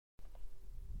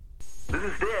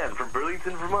This is Dan from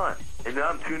Burlington, Vermont, and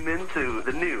I'm tuned in to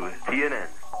the new TNN.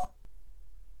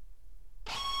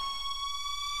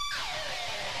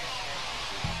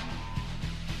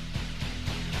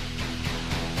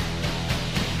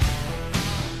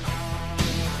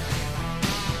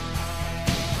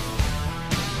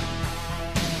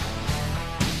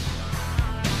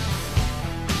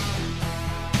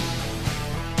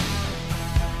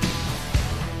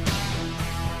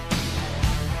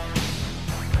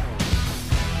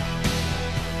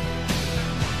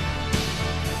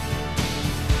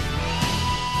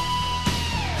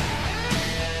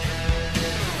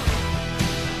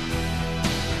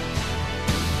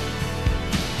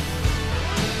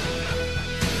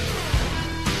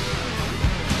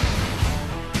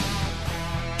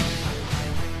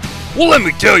 Well, let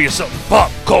me tell you something,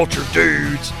 pop culture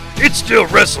dudes. It's still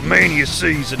WrestleMania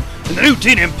season, and the new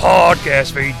TNN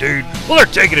podcast feed, dude, well, they're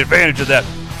taking advantage of that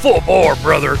full bore,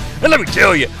 brother. And let me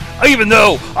tell you, even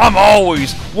though I'm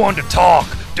always one to talk,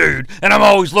 dude, and I'm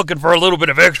always looking for a little bit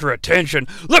of extra attention,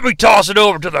 let me toss it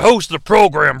over to the host of the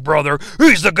program, brother.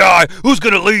 He's the guy who's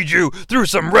gonna lead you through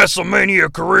some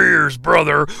WrestleMania careers,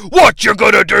 brother. What you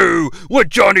gonna do when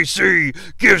Johnny C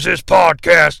gives his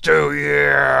podcast to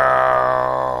you?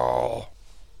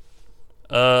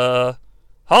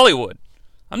 Hollywood.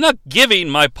 I'm not giving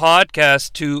my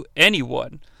podcast to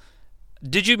anyone.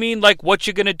 Did you mean like what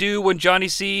you gonna do when Johnny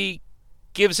C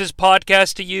gives his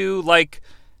podcast to you? Like,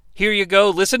 here you go,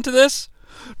 listen to this?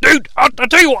 Dude, I'll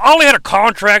tell you what, I only had a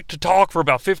contract to talk for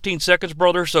about 15 seconds,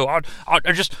 brother, so I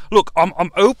just, look,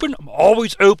 I'm open, I'm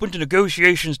always open to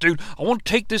negotiations, dude. I want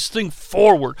to take this thing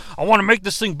forward. I want to make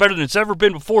this thing better than it's ever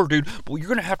been before, dude, but you're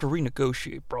going to have to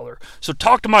renegotiate, brother. So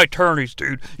talk to my attorneys,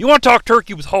 dude. You want to talk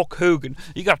turkey with Hulk Hogan,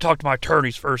 you got to talk to my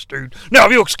attorneys first, dude. Now,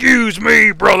 if you'll excuse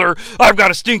me, brother, I've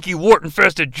got a stinky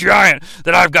wart-infested giant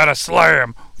that I've got to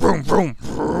slam. Vroom, vroom,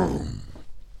 vroom.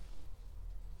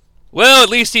 Well, at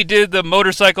least he did the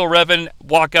motorcycle revving,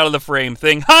 walk out of the frame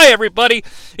thing. Hi, everybody.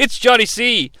 It's Johnny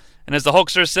C. And as the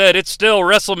Hulkster said, it's still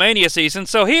WrestleMania season.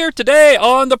 So here today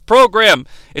on the program,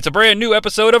 it's a brand new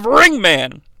episode of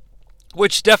Ringman,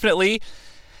 which definitely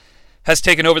has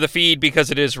taken over the feed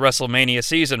because it is WrestleMania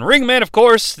season. Ringman, of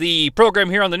course, the program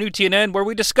here on the new TNN where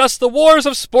we discuss the wars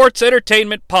of sports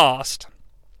entertainment past.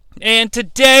 And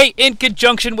today, in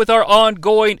conjunction with our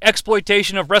ongoing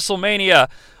exploitation of WrestleMania,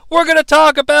 we're going to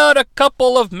talk about a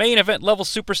couple of main event level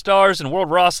superstars in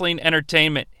World Wrestling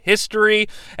Entertainment history,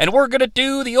 and we're going to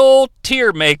do the old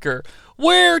tier maker.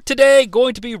 We're today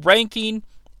going to be ranking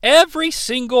every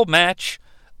single match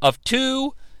of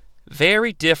two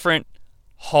very different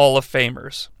Hall of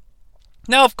Famers.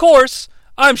 Now, of course,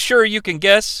 I'm sure you can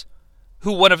guess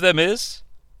who one of them is.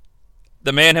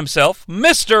 The man himself,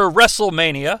 Mr.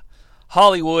 WrestleMania,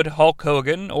 Hollywood Hulk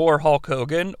Hogan,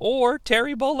 or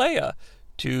Terry Bollea,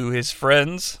 to his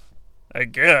friends, I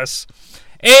guess.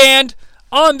 And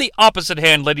on the opposite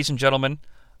hand, ladies and gentlemen,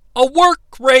 a work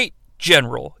rate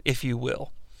general, if you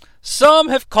will. Some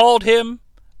have called him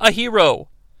a hero.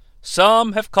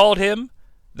 Some have called him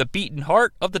the beaten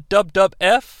heart of the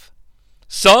WWF.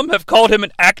 Some have called him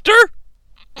an actor.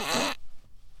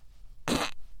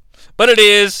 But it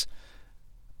is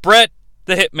Bret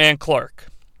the Hitman Clark.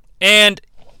 And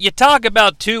you talk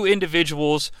about two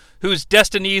individuals whose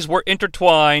destinies were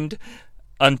intertwined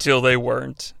until they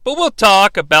weren't. But we'll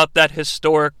talk about that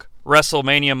historic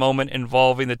WrestleMania moment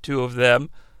involving the two of them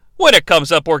when it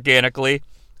comes up organically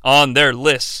on their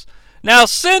lists. Now,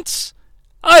 since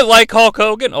I like Hulk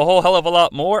Hogan a whole hell of a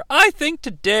lot more, I think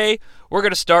today we're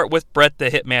going to start with Bret the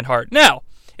Hitman Hart. Now,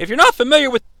 if you're not familiar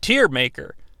with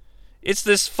TIERMAKER, it's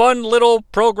this fun little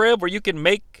program where you can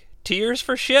make tiers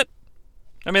for shit.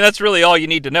 I mean, that's really all you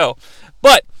need to know.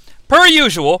 But, per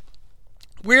usual,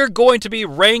 we're going to be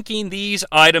ranking these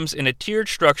items in a tiered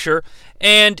structure,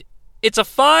 and it's a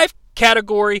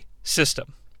 5-category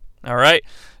system. All right?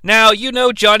 Now, you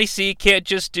know Johnny C can't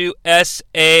just do S,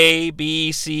 A,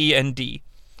 B, C, and D.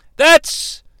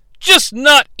 That's just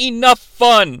not enough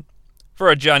fun for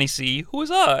a Johnny C, who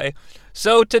is I.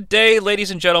 So today,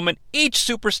 ladies and gentlemen, each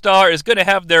superstar is going to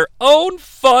have their own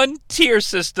fun tier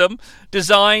system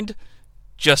designed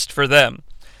just for them.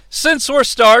 Since we're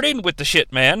starting with the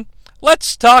shit man,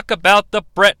 let's talk about the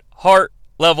Bret Hart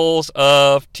levels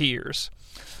of tiers.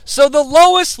 So the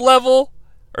lowest level,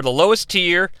 or the lowest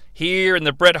tier here in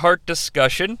the Bret Hart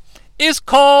discussion, is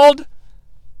called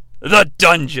the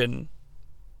Dungeon.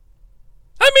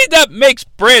 I mean, that makes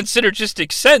brand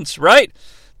synergistic sense, right?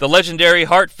 The legendary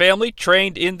Hart family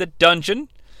trained in the Dungeon,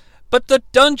 but the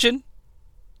Dungeon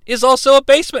is also a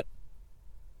basement.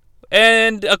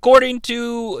 And according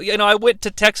to, I went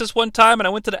to Texas one time, and I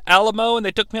went to the Alamo, and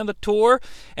they took me on the tour,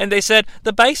 and they said,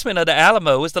 the basement of the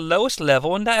Alamo is the lowest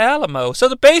level in the Alamo. So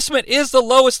the basement is the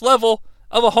lowest level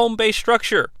of a home-based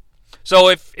structure. So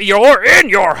if you're in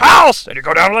your house, and you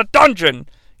go down to the dungeon,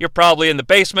 you're probably in the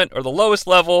basement or the lowest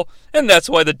level, and that's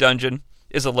why the dungeon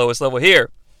is the lowest level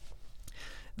here.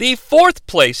 The fourth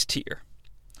place tier.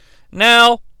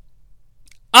 Now,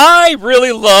 I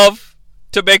really love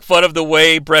to make fun of the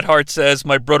way Bret Hart says,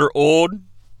 my brother old,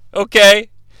 okay?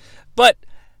 But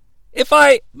if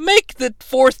I make the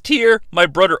fourth tier my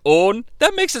brother old,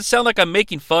 that makes it sound like I'm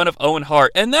making fun of Owen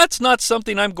Hart, and that's not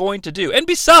something I'm going to do. And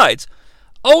besides,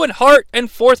 Owen Hart and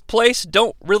fourth place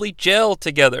don't really gel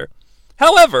together.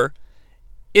 However,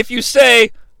 if you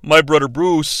say, my brother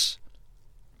Bruce,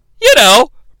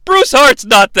 Bruce Hart's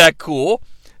not that cool.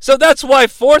 So that's why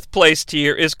fourth place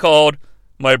tier is called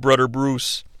my brother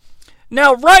Bruce.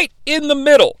 Now, right in the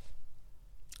middle,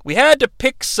 we had to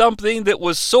pick something that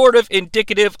was sort of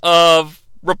indicative of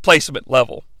replacement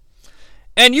level.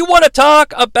 And you want to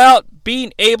talk about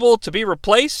being able to be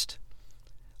replaced?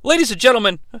 Ladies and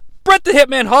gentlemen, Bret the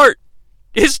Hitman Hart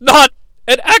is not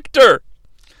an actor.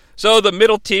 So the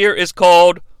middle tier is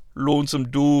called Lonesome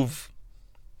Dove.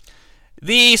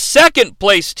 The second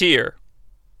place tier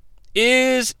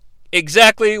is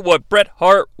exactly what Bret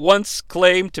Hart once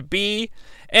claimed to be.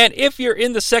 And if you're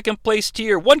in the second place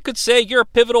tier, one could say you're a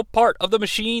pivotal part of the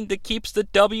machine that keeps the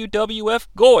WWF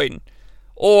going.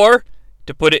 Or,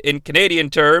 to put it in Canadian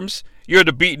terms, you're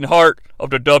the beating heart of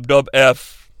the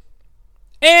WWF.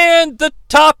 And the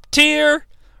top tier,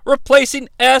 replacing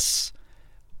S.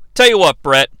 Tell you what,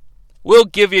 Bret, we'll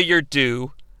give you your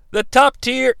due. The top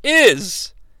tier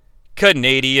is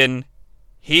Canadian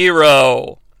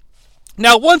Hero.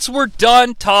 Now, once we're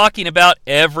done talking about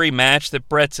every match that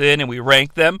Bret's in and we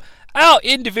rank them, I'll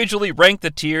individually rank the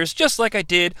tiers just like I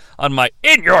did on my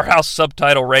In Your House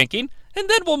subtitle ranking, and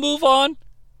then we'll move on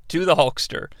to the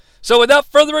Hulkster. So without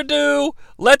further ado,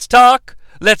 let's talk.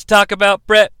 Let's talk about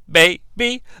Bret,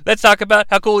 baby. Let's talk about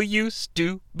how cool he used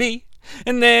to be.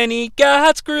 And then he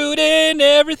got screwed and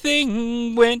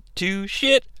everything went to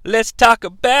shit. Let's talk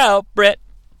about Bret.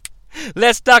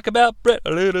 Let's talk about Bret a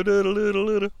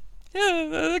little. Yeah,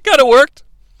 that kind of worked.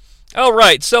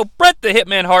 Alright, so Bret the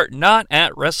Hitman Hart not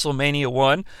at WrestleMania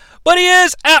 1, but he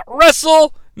is at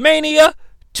WrestleMania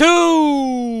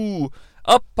 2!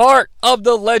 A part of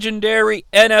the legendary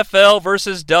NFL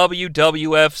versus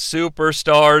WWF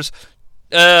Superstars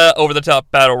over-the-top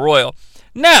Battle Royal.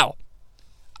 Now,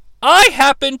 I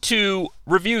happened to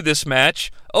review this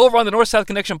match over on the North-South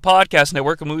Connection Podcast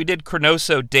Network when we did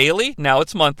Chronoso Daily. Now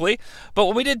it's monthly, but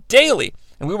when we did daily,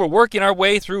 and we were working our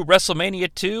way through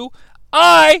WrestleMania 2,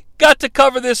 I got to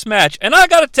cover this match. And I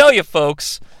got to tell you,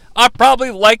 folks, I probably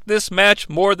like this match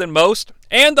more than most.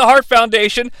 And the Hart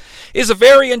Foundation is a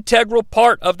very integral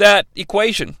part of that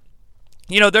equation.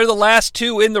 They're the last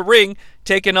two in the ring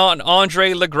taking on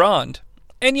Andre Legrand.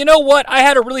 And you know what? I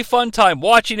had a really fun time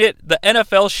watching it. The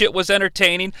NFL shit was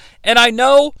entertaining. And I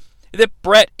know that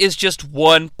Bret is just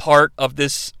one part of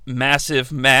this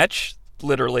massive match,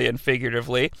 literally and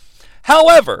figuratively.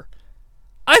 However,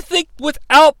 I think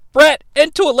without Bret,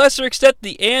 and to a lesser extent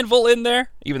the Anvil in there,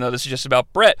 even though this is just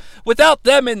about Bret, without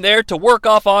them in there to work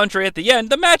off Andre at the end,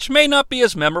 the match may not be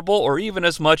as memorable or even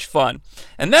as much fun.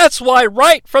 And that's why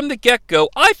right from the get-go,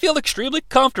 I feel extremely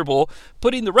comfortable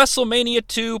putting the WrestleMania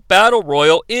 2 Battle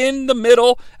Royal in the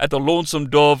middle at the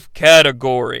Lonesome Dove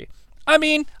category. I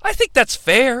mean, I think that's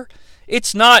fair.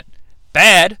 It's not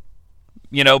bad,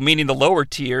 meaning the lower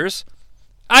tiers.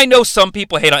 I know some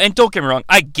people hate on it, and don't get me wrong,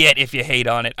 I get if you hate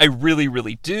on it. I really,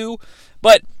 really do.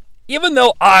 But even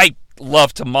though I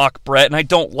love to mock Bret, and I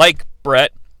don't like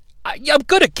Bret, I'm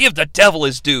going to give the devil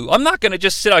his due. I'm not going to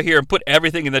just sit out here and put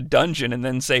everything in the dungeon and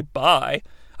then say bye.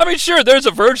 I mean, sure, there's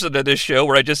a version of this show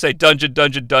where I just say dungeon,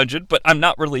 dungeon, dungeon, but I'm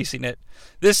not releasing it.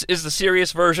 This is the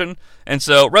serious version, and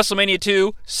so WrestleMania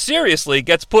 2 seriously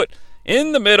gets put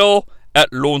in the middle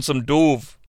at Lonesome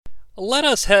Dove. Let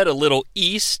us head a little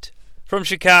east from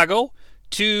Chicago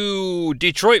to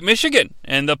Detroit, Michigan,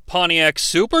 and the Pontiac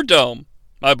Superdome,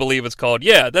 I believe it's called.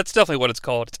 Yeah, that's definitely what it's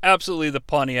called. It's absolutely the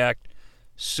Pontiac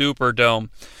Superdome.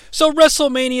 So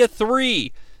WrestleMania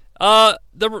 3,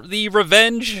 the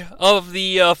revenge of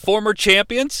the former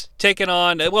champions taking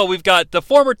on, we've got the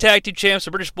former tag team champs,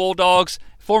 the British Bulldogs,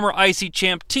 former IC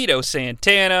champ Tito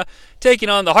Santana, taking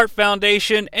on the Hart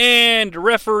Foundation and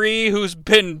referee who's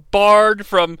been barred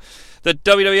from the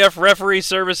WWF referee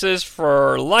services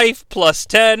for life plus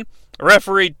 10,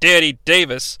 referee Danny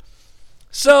Davis.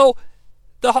 So,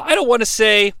 I don't want to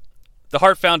say the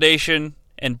Hart Foundation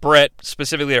and Bret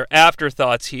specifically are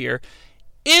afterthoughts here.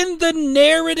 In the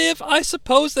narrative, I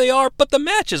suppose they are, but the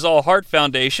match is all Hart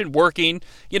Foundation working,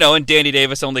 and Danny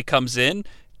Davis only comes in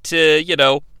to,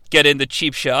 get in the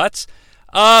cheap shots.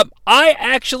 I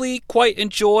actually quite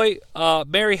enjoy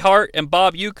Mary Hart and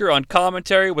Bob Uecker on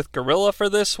commentary with Gorilla for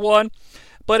this one.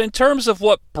 But in terms of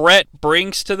what Bret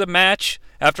brings to the match,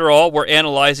 after all, we're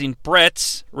analyzing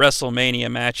Bret's WrestleMania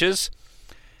matches.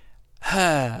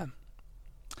 Let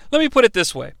me put it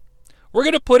this way. We're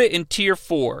going to put it in Tier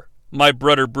 4, My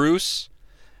Brother Bruce.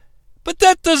 But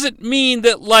that doesn't mean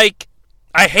that,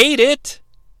 I hate it.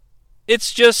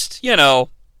 It's just,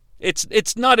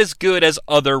 it's not as good as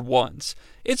other ones.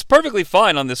 It's perfectly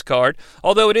fine on this card,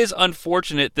 although it is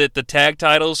unfortunate that the tag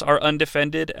titles are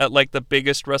undefended at the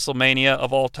biggest WrestleMania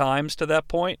of all times to that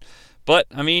point. But,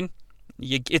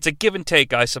 it's a give and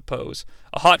take, I suppose.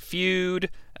 A hot feud,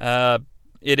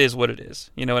 it is what it is.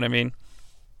 You know what I mean?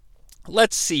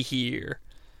 Let's see here.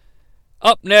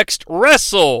 Up next,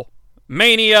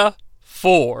 WrestleMania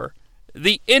 4.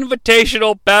 The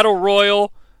Invitational Battle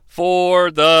Royal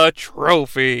for the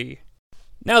trophy.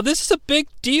 Now, this is a big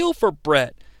deal for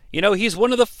Bret. He's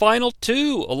one of the final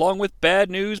two, along with Bad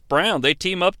News Brown. They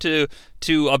team up to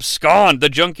abscond the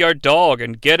Junkyard Dog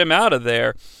and get him out of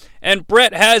there. And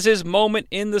Bret has his moment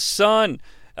in the sun,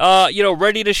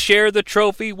 ready to share the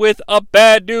trophy with a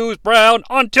Bad News Brown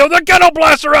until the Ghetto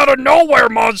Blaster out of nowhere,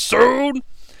 Monsoon!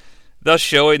 Thus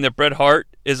showing that Bret Hart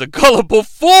is a gullible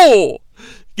fool.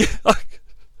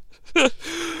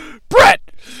 Bret,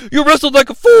 you wrestled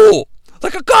like a fool!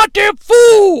 Like a goddamn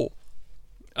fool!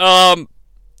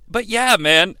 But yeah,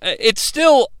 man, it's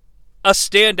still a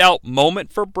standout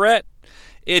moment for Bret.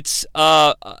 It's,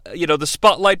 the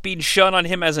spotlight being shone on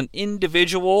him as an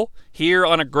individual here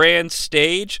on a grand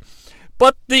stage.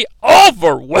 But the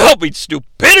overwhelming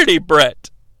stupidity, Bret.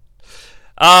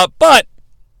 But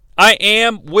I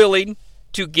am willing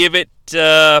to give it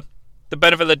the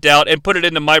benefit of the doubt and put it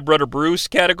into My Brother Bruce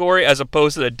category as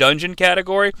opposed to the Dungeon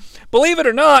category. Believe it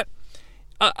or not,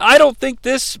 I don't think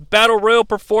this Battle Royal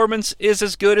performance is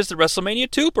as good as the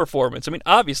WrestleMania 2 performance.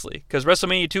 Obviously, because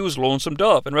WrestleMania 2 is Lonesome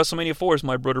Dove, and WrestleMania 4 is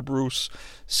My Brother Bruce.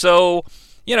 So,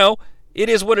 it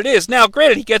is what it is. Now,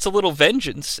 granted, he gets a little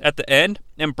vengeance at the end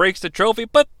and breaks the trophy,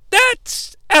 but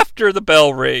that's after the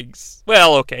bell rings.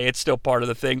 Well, okay, it's still part of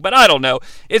the thing, but I don't know.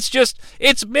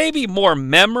 It's maybe more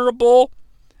memorable,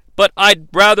 but I'd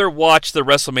rather watch the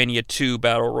WrestleMania 2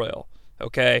 Battle Royal,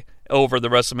 okay, over the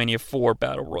WrestleMania 4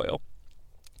 Battle Royal.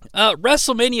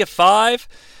 WrestleMania 5,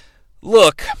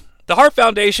 look, the Hart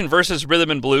Foundation versus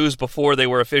Rhythm and Blues before they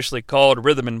were officially called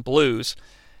Rhythm and Blues.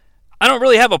 I don't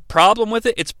really have a problem with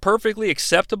it. It's perfectly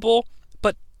acceptable,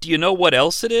 but do you know what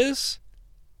else it is?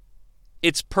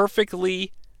 It's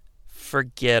perfectly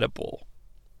forgettable.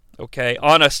 Okay,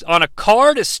 on a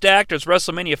card as stacked as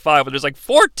WrestleMania 5, where there's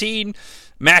 14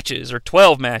 matches or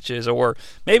 12 matches or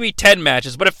maybe 10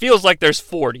 matches, but it feels like there's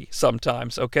 40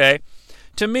 sometimes, okay?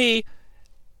 To me,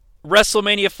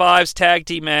 WrestleMania 5's tag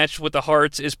team match with the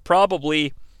Harts is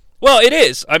probably, well, it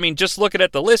is. Just looking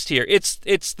at the list here, it's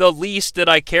the least that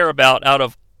I care about out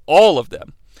of all of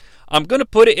them. I'm going to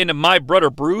put it into My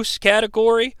Brother Bruce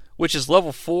category, which is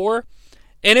level 4,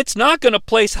 and it's not going to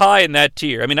place high in that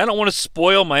tier. I don't want to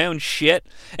spoil my own shit.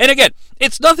 And again,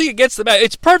 it's nothing against the match.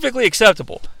 It's perfectly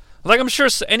acceptable. I'm sure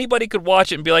anybody could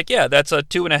watch it and be like, yeah, that's a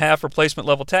 2.5 replacement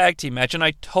level tag team match, and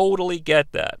I totally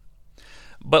get that.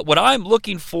 But what I'm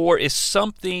looking for is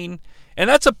something, and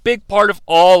that's a big part of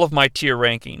all of my tier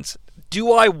rankings.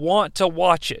 Do I want to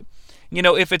watch it?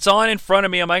 If it's on in front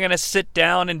of me, am I going to sit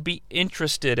down and be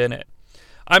interested in it?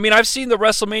 I've seen the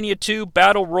WrestleMania 2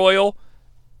 Battle Royal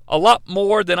a lot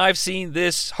more than I've seen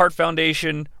this Hart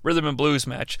Foundation Rhythm and Blues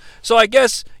match. So I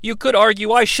guess you could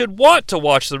argue I should want to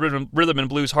watch the Rhythm and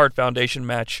Blues Hart Foundation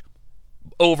match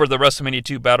over the WrestleMania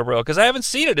 2 Battle Royal, because I haven't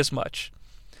seen it as much.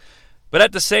 But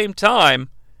at the same time,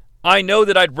 I know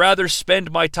that I'd rather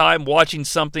spend my time watching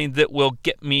something that will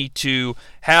get me to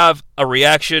have a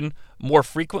reaction more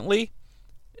frequently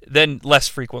than less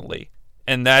frequently.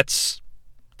 And that's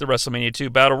the WrestleMania 2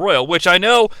 Battle Royal, which I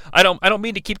know I don't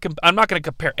mean to keep I'm not going to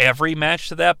compare every match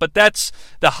to that, but that's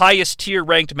the highest tier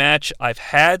ranked match I've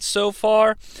had so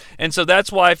far. And so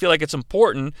that's why I feel like it's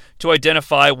important to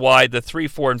identify why the 3,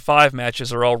 4, and 5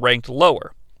 matches are all ranked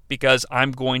lower, because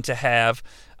I'm going to have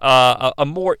a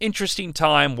more interesting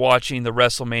time watching the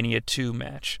WrestleMania 2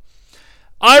 match.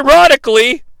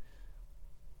 Ironically,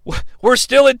 we're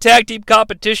still in tag team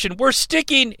competition. We're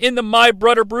sticking in the My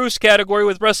Brother Bruce category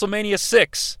with WrestleMania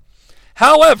 6.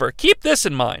 However, keep this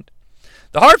in mind.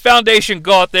 The Hart Foundation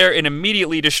go out there and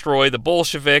immediately destroy the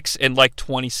Bolsheviks in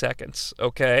 20 seconds,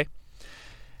 okay?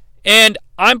 And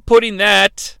I'm putting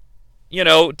that,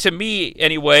 to me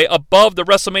anyway, above the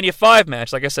WrestleMania 5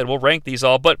 match. Like I said, we'll rank these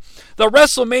all. But the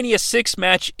WrestleMania 6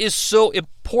 match is so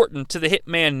important to the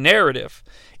Hitman narrative.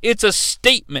 It's a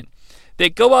statement. They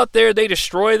go out there, they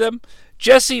destroy them.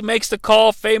 Jesse makes the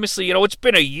call famously, it's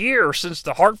been a year since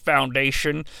the Hart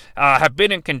Foundation have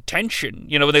been in contention.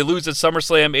 When they lose at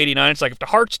SummerSlam 89, it's like, if the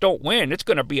Harts don't win, it's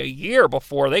going to be a year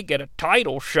before they get a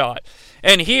title shot.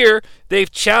 And here,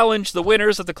 they've challenged the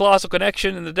winners of the Colossal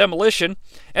Connection and the Demolition,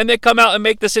 and they come out and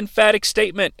make this emphatic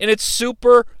statement, and it's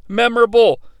super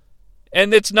memorable.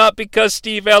 And it's not because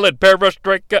Steve Allen,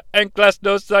 Perestroika, and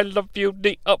Glasnost, I love you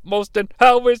the utmost, and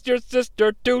how is your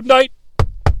sister tonight?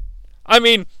 I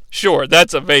mean, sure,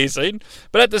 that's amazing.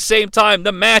 But at the same time,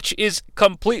 the match is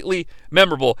completely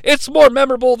memorable. It's more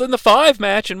memorable than the 5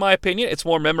 match, in my opinion. It's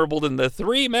more memorable than the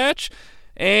 3 match.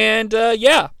 And,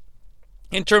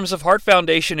 in terms of Hart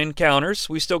Foundation encounters,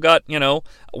 we still got,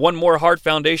 one more Hart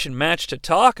Foundation match to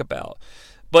talk about.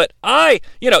 But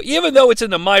even though it's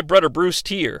in the My Brother Bruce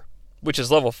tier, which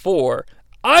is level 4,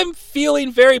 I'm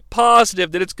feeling very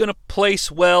positive that it's going to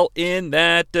place well in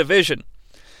that division.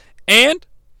 And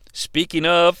speaking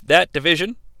of that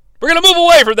division, we're going to move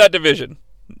away from that division.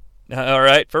 All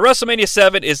right, for WrestleMania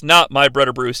 7 is not My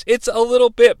Brother Bruce. It's a little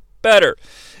bit better.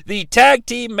 The tag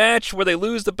team match where they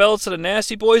lose the belts to the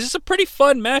Nasty Boys is a pretty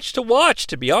fun match to watch,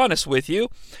 to be honest with you.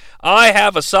 I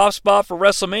have a soft spot for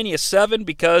WrestleMania 7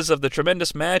 because of the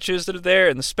tremendous matches that are there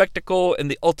and the spectacle and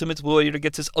the Ultimate Warrior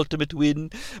gets his ultimate win.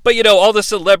 But, all the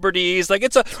celebrities,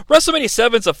 WrestleMania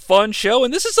 7's a fun show,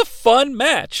 and this is a fun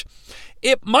match.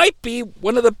 It might be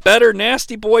one of the better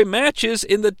Nasty Boy matches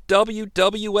in the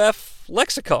WWF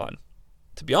lexicon,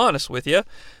 to be honest with you.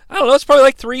 I don't know, it's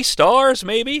probably 3 stars,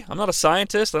 maybe. I'm not a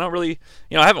scientist. I don't really,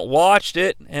 I haven't watched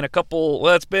it in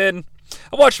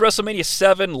I watched WrestleMania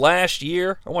 7 last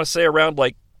year. I want to say around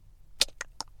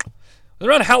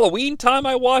around Halloween time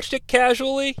I watched it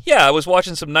casually. Yeah, I was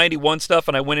watching some 91 stuff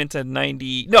and I went into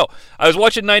I was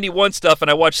watching 91 stuff and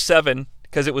I watched 7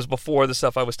 because it was before the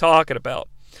stuff I was talking about.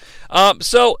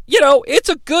 So, it's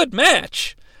a good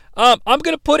match. I'm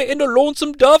going to put it in the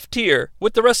Lonesome Dove tier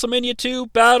with the WrestleMania 2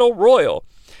 Battle Royal.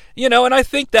 And I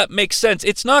think that makes sense.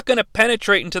 It's not going to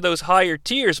penetrate into those higher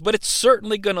tiers, but it's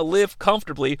certainly going to live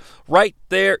comfortably right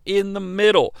there in the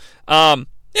middle.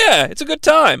 Yeah, it's a good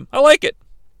time. I like it.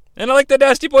 And I like the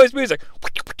Nasty Boys music.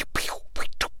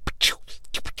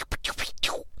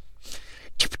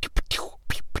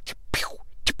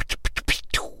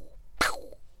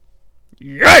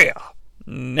 Yeah!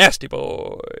 Nasty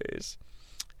Boys.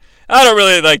 I don't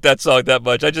really like that song that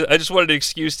much. I just wanted an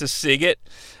excuse to sing it.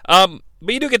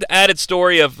 But you do get the added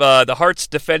story of the Harts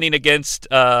defending against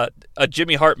a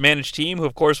Jimmy Hart managed team, who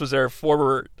of course was their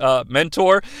former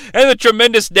mentor, and the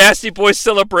tremendous Nasty Boy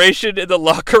celebration in the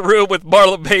locker room with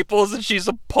Marla Maples, and she's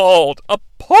appalled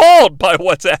by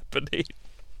what's happening.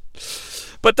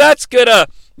 But that's gonna,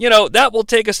 that will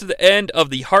take us to the end of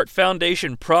the Hart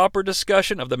Foundation proper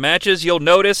discussion of the matches. You'll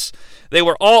notice they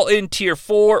were all in Tier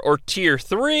 4 or Tier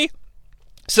 3.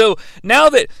 So now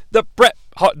that the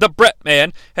Bret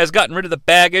man has gotten rid of the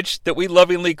baggage that we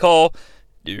lovingly call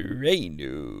the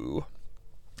Rhino,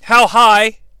 how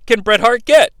high can Bret Hart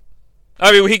get?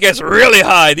 I mean, he gets really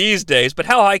high these days, but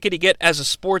how high can he get as a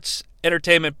sports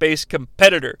entertainment-based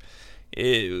competitor?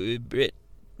 Bret,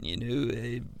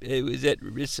 I was at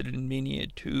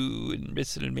WrestleMania 2 and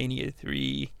WrestleMania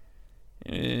 3.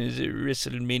 Is it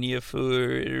WrestleMania 4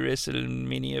 or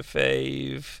WrestleMania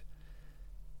 5?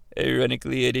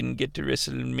 Ironically, I didn't get to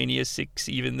WrestleMania 6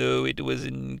 even though it was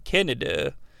in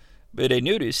Canada. But I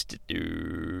noticed that the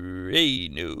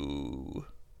Rhino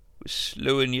was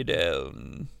slowing you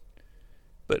down.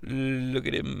 But look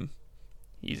at him.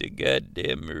 He's a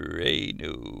goddamn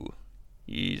Rhino.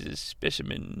 He's a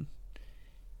specimen.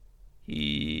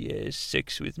 He has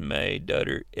sex with my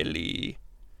daughter Ellie.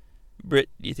 Bret,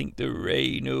 do you think the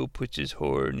Rhino puts his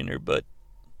horn in her butt?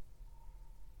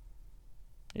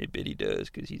 I bet he does,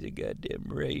 'cause he's a goddamn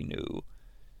Rhino.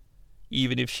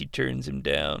 Even if she turns him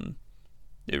down,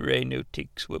 the Rhino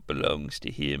takes what belongs to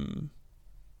him.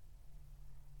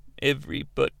 Every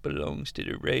butt belongs to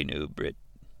the Rhino, Bret.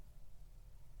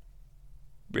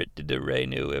 Bret, did the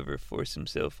Rhino ever force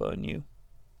himself on you?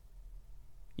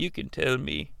 You can tell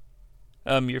me.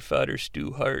 I'm your father,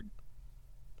 Stu Hart.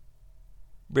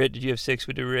 Bret, did you have sex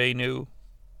with the Rhino?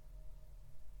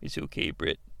 It's okay,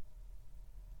 Bret.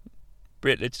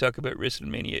 Bret, let's talk about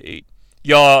WrestleMania 8.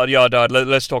 Yeah, Dad,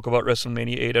 let's talk about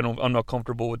WrestleMania 8. I'm not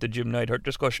comfortable with the Jim Neidhart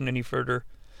discussion any further.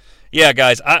 Yeah,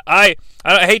 guys, I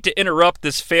hate to interrupt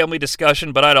this family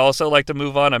discussion, but I'd also like to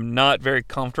move on. I'm not very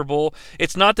comfortable.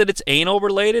 It's not that it's anal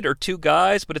related or two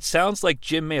guys, but it sounds like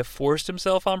Jim may have forced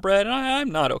himself on Bret, and I'm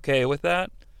not okay with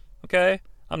that. Okay?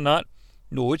 I'm not.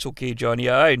 No, it's okay, Johnny.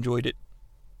 I enjoyed it.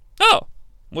 Oh,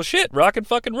 well, shit. Rock and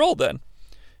fucking roll then.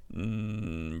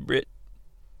 Bret,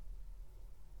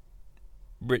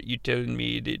 you telling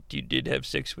me that you did have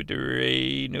sex with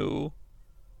Ray? No.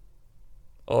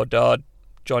 Oh, Dad.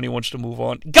 Johnny wants to move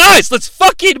on. Guys, let's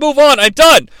fucking move on. I'm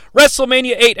done.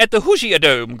 WrestleMania 8 at the Hoosier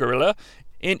Dome, Gorilla,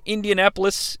 in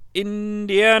Indianapolis,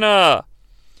 Indiana.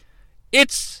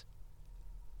 It's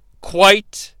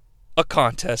quite a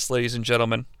contest, ladies and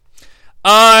gentlemen.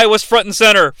 I was front and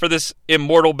center for this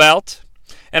immortal bout,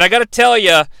 and I gotta tell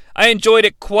you, I enjoyed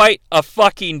it quite a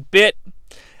fucking bit.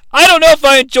 I don't know if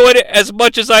I enjoyed it as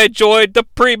much as I enjoyed the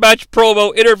pre-match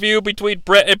promo interview between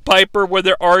Bret and Piper where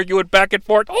they're arguing back and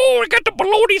forth. Oh, I got the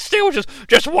bologna sandwiches.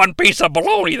 Just one piece of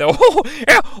bologna, though.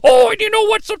 Yeah. Oh, and you know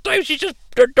what? Sometimes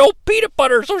there's no peanut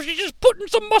butter, so she's just putting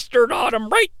some mustard on them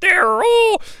right there.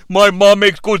 Oh, my mom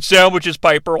makes good sandwiches,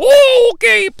 Piper. Oh,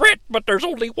 okay, Bret, but there's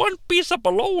only one piece of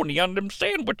bologna on them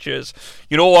sandwiches.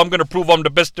 You know, I'm going to prove I'm the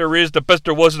best there is, the best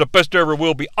there was, and the best there ever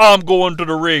will be. I'm going to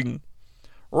the ring.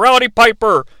 Rowdy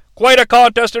Piper. Quite a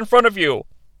contest in front of you.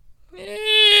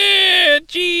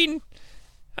 Gene,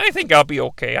 I think I'll be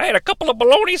okay. I had a couple of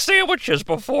bologna sandwiches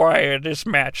before I had this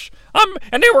match.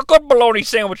 And they were good bologna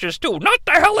sandwiches, too. Not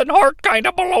the Helen Hart kind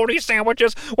of bologna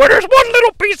sandwiches where there's one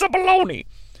little piece of bologna.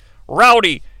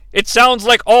 Rowdy, it sounds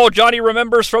like all Johnny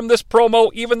remembers from this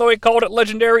promo, even though he called it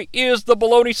legendary, is the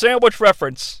bologna sandwich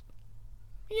reference.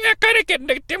 Yeah, I'm kind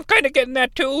of getting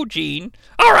that, too, Gene.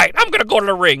 All right, I'm going to go to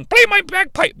the ring. Play my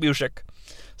bagpipe music.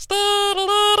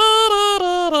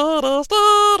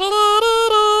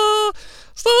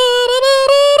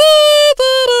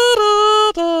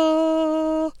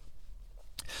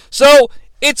 So,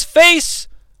 it's face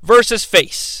versus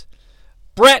face.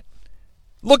 Bret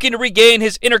looking to regain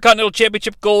his Intercontinental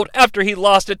Championship gold after he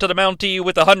lost it to the Mountie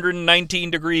with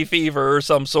 119-degree fever or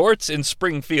some sorts in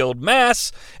Springfield,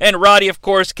 Mass. And Roddy, of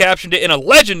course, captioned it in a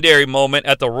legendary moment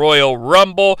at the Royal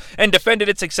Rumble and defended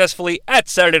it successfully at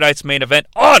Saturday night's main event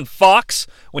on Fox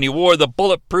when he wore the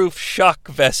bulletproof shock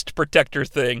vest protector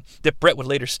thing that Bret would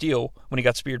later steal when he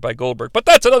got speared by Goldberg. But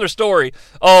that's another story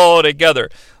altogether.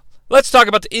 Let's talk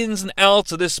about the ins and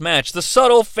outs of this match. The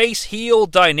subtle face-heel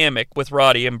dynamic with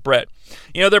Roddy and Bret.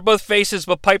 You know, they're both faces,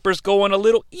 but Piper's going a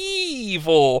little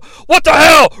evil. What the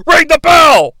hell? Ring the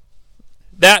bell!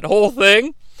 That whole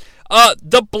thing.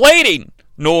 The blading.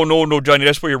 No, Johnny,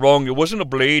 that's where you're wrong. It wasn't a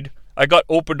blade. I got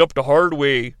opened up the hard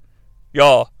way.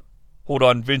 Yeah. Hold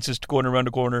on, Vince is going around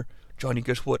the corner. Johnny,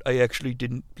 guess what? I actually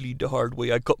didn't bleed the hard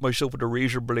way. I cut myself with a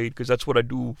razor blade because that's what I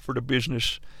do for the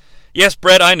business. Yes,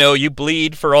 Bret, I know, you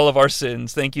bleed for all of our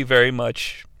sins. Thank you very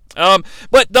much.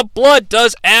 But the blood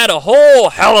does add a whole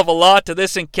hell of a lot to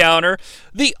this encounter.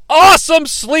 The awesome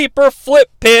sleeper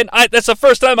flip pin. That's the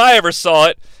first time I ever saw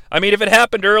it. I mean, if it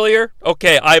happened earlier,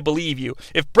 okay, I believe you.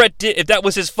 If that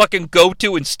was his fucking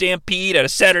go-to in Stampede at a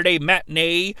Saturday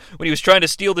matinee when he was trying to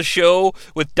steal the show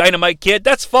with Dynamite Kid,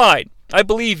 that's fine. I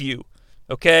believe you.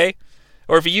 Okay?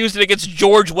 Or if he used it against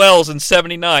George Wells in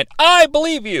 79, I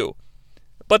believe you.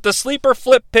 But the sleeper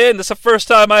flip pin, this is the first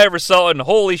time I ever saw it, and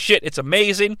holy shit, it's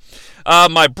amazing.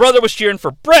 My brother was cheering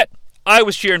for Bret. I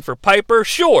was cheering for Piper.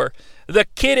 Sure, the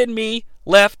kid in me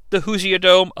left the Hoosier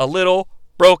Dome a little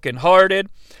brokenhearted.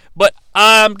 But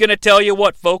I'm going to tell you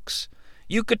what, folks.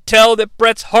 You could tell that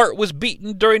Bret's heart was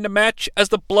beating during the match as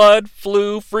the blood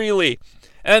flew freely.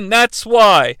 And that's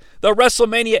why the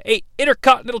WrestleMania 8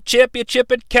 Intercontinental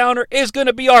Championship encounter is going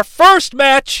to be our first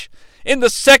match in the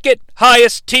second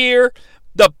highest tier,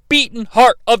 the beaten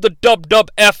heart of the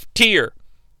WWF tier,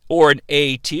 or an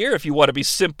A tier if you want to be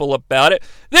simple about it.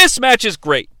 This match is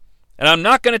great, and I'm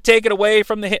not going to take it away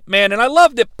from the Hitman, and I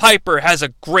love that Piper has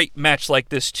a great match like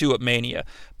this too at Mania.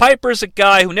 Piper's a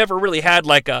guy who never really had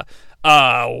like a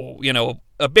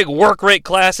big work rate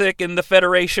classic in the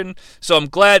Federation, so I'm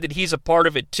glad that he's a part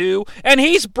of it too, and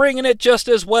he's bringing it just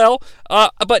as well.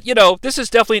 But, this is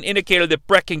definitely an indicator that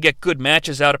Bret can get good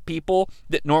matches out of people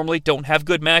that normally don't have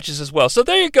good matches as well. So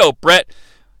there you go, Bret.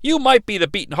 You might be the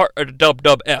beaten heart of the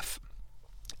WWF.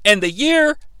 And the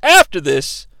year after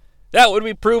this, that would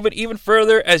be proven even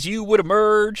further as you would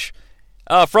emerge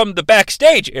from the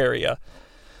backstage area,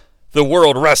 the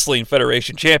World Wrestling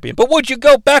Federation champion. But would you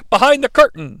go back behind the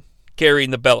curtain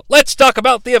carrying the belt? Let's talk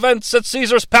about the events at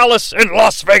Caesar's Palace in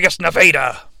Las Vegas,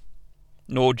 Nevada.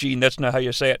 No, Gene, that's not how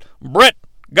you say it. Bret,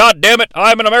 goddammit,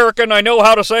 I'm an American. I know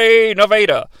how to say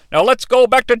Nevada. Now let's go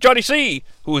back to Johnny C.,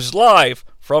 who's live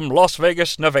from Las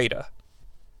Vegas, Nevada.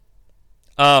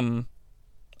 I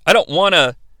don't want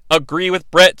to agree with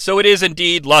Bret, so it is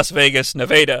indeed Las Vegas,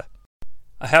 Nevada.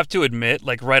 I have to admit,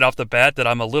 like right off the bat, that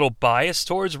I'm a little biased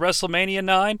towards WrestleMania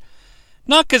 9.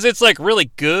 Not because it's like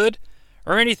really good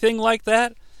or anything like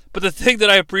that, but the thing that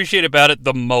I appreciate about it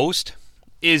the most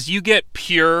is you get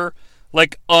pure,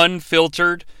 like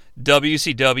unfiltered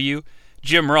WCW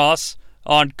Jim Ross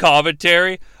on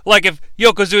commentary. Like if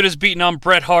Yokozuna's beating on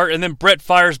Bret Hart and then Bret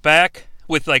fires back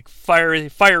with like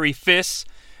fiery fists,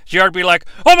 JR would be like,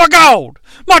 "Oh my God,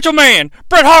 Macho Man,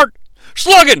 Bret Hart,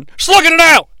 slugging it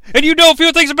out. And you know a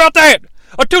few things about that.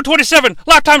 A 227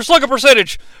 lifetime slugging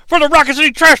percentage for the Rocket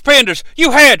City Trash Pandas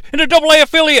you had in the AA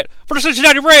affiliate for the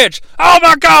Cincinnati Reds. Oh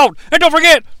my God. And don't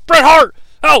forget, Bret Hart.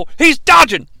 Oh, he's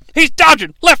dodging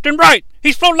left and right.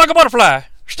 He's floating like a butterfly,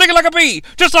 stinging like a bee,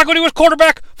 just like when he was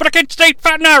quarterback for the Kent State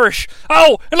Fighting Irish.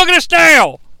 Oh, and look at this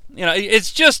now. You know,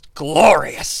 it's just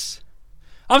glorious.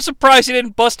 I'm surprised he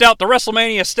didn't bust out the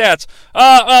WrestleMania stats.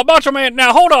 Macho Man,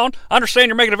 now hold on. I understand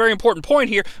you're making a very important point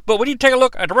here, but we need to take a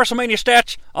look at the WrestleMania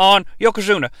stats on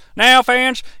Yokozuna. Now,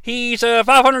 fans, he's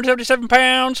 577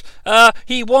 pounds.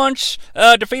 He once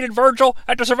defeated Virgil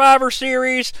at the Survivor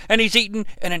Series, and he's eaten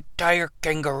an entire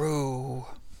kangaroo.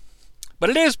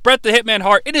 But it is Bret the Hitman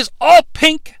Hart. It is all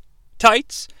pink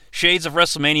tights, shades of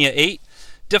WrestleMania 8,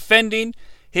 defending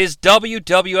his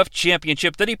WWF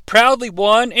Championship that he proudly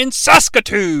won in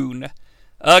Saskatoon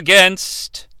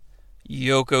against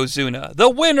Yokozuna, the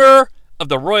winner of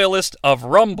the Royalist of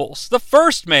Rumbles, the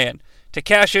first man to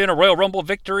cash in a Royal Rumble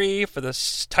victory for the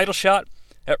title shot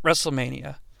at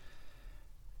WrestleMania.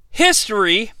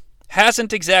 History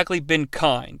hasn't exactly been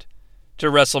kind to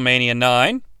WrestleMania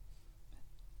 9.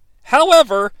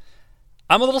 However,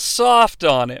 I'm a little soft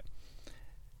on it.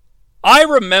 I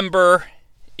remember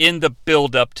in the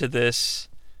build-up to this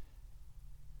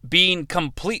being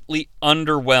completely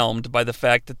underwhelmed by the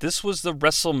fact that this was the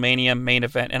WrestleMania main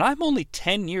event, and I'm only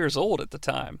 10 years old at the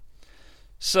time.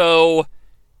 So,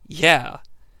 yeah.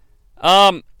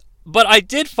 But I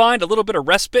did find a little bit of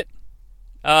respite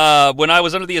when I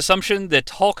was under the assumption that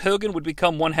Hulk Hogan would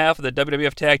become one half of the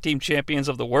WWF Tag Team Champions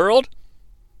of the World.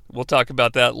 We'll talk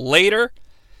about that later.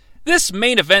 This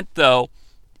main event, though,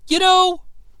 you know,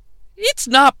 it's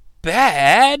not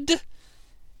bad.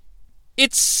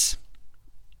 It's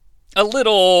a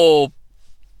little...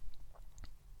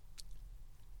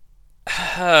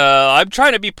 I'm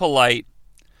trying to be polite.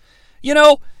 You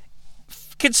know,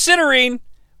 considering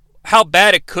how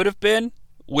bad it could have been,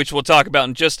 which we'll talk about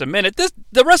in just a minute, the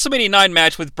WrestleMania 9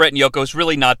 match with Bret and Yoko is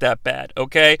really not that bad,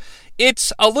 okay?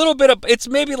 It's a little bit of... It's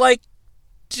maybe like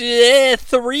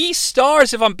 3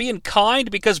 stars if I'm being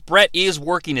kind, because Bret is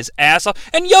working his ass off,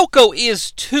 and Yoko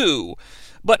is too.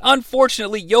 But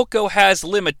unfortunately, Yoko has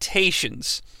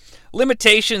limitations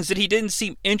that he didn't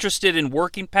seem interested in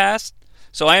working past.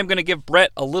 So I am going to give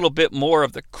Bret a little bit more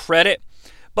of the credit.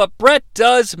 But Bret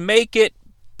does make it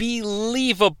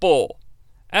believable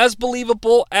as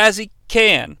he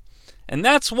can. And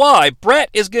that's why Bret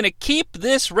is going to keep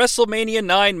this WrestleMania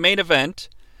 9 main event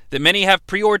that many have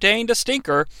preordained a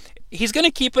stinker. He's going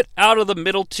to keep it out of the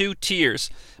middle 2 tiers.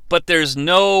 But there's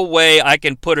no way I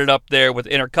can put it up there with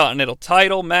Intercontinental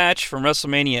title match from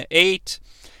WrestleMania 8.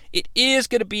 It is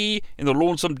going to be in the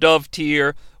Lonesome Dove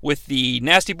tier with the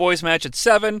Nasty Boys match at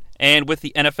 7 and with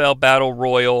the NFL Battle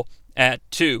Royal at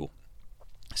 2.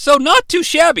 So not too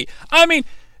shabby. I mean,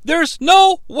 there's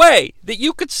no way that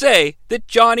you could say that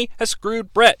Johnny has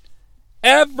screwed Bret.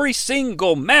 Every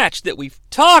single match that we've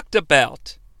talked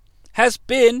about has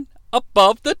been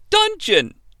above the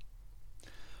dungeon.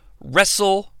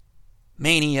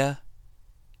 WrestleMania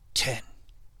 10.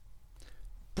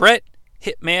 Bret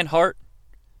Hitman Hart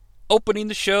opening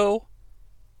the show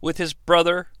with his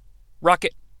brother,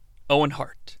 Rocket Owen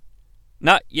Hart.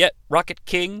 Not yet Rocket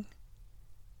King,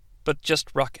 but just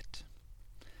Rocket.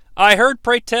 I heard,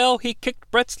 pray tell, he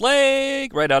kicked Bret's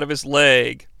leg right out of his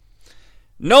leg.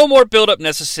 No more build-up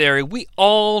necessary. We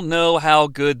all know how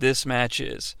good this match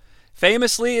is.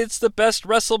 Famously, it's the best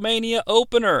WrestleMania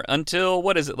opener until,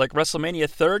 like WrestleMania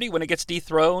 30 when it gets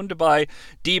dethroned by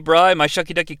D-Bry, my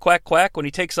shucky ducky quack quack, when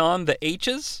he takes on the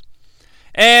H's.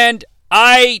 And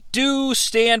I do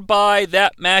stand by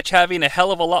that match having a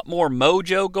hell of a lot more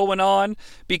mojo going on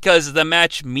because the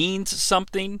match means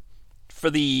something for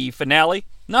the finale.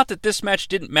 Not that this match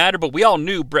didn't matter, but we all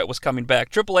knew Bret was coming back.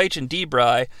 Triple H and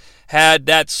D-Bry had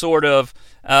that sort of,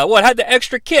 had the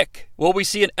extra kick. Will we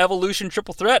see an Evolution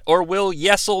triple threat, or will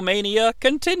Yeselmania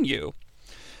continue?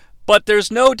 But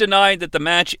there's no denying that the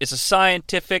match is a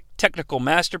scientific, technical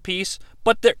masterpiece,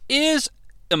 but there is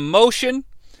emotion,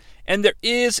 and there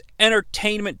is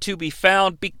entertainment to be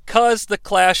found because the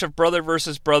clash of brother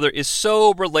versus brother is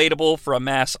so relatable for a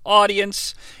mass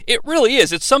audience. It really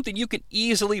is. It's something you can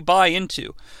easily buy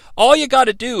into. All you got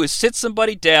to do is sit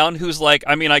somebody down who's like,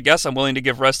 I guess I'm willing to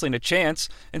give wrestling a chance,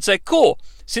 and say, cool,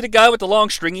 see the guy with the long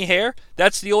stringy hair?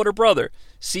 That's the older brother.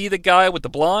 See the guy with the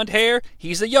blonde hair?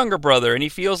 He's the younger brother, and he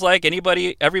feels like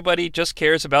everybody just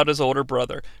cares about his older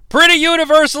brother. Pretty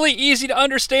universally easy to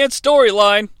understand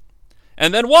storyline.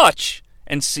 And then watch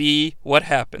and see what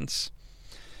happens.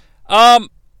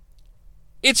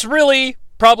 It's really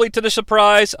probably to the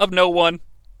surprise of no one.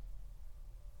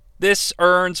 This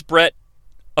earns Bret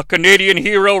a Canadian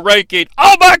hero ranking.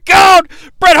 Oh my God!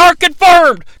 Bret Hart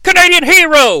confirmed! Canadian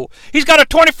hero! He's got a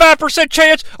 25%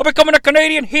 chance of becoming a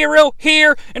Canadian hero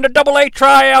here in the AA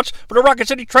tryouts for the Rocket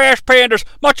City Trash Pandas.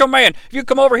 Macho Man, if you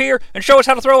come over here and show us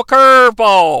how to throw a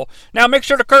curveball. Now make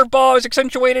sure the curveball is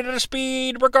accentuated at a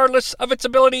speed regardless of its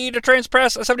ability to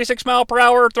transpass a 76 mile per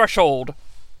hour threshold.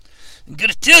 I'm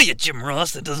gonna tell you, Jim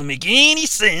Ross, that doesn't make any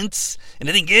sense, and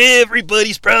I think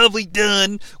everybody's probably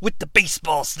done with the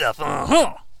baseball stuff,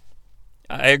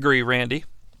 I agree, Randy.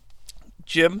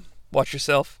 Jim, watch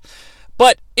yourself.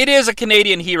 But it is a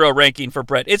Canadian hero ranking for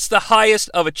Bret. It's the highest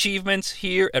of achievements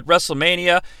here at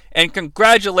WrestleMania, and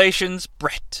congratulations,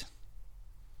 Bret.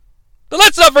 But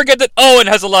let's not forget that Owen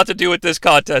has a lot to do with this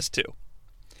contest, too.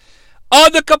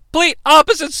 On the complete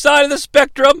opposite side of the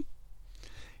spectrum,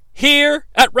 here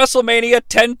at WrestleMania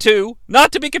 10-2,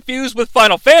 not to be confused with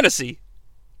Final Fantasy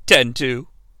 10-2.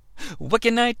 What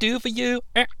can I do for you?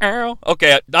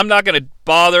 Okay, I'm not going to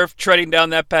bother treading down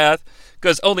that path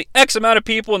because only X amount of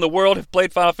people in the world have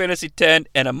played Final Fantasy X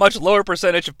and a much lower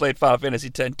percentage have played Final Fantasy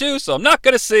X-2, so I'm not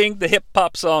going to sing the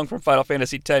hip-hop song from Final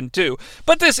Fantasy X-2.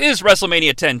 But this is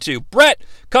WrestleMania 10-2. Bret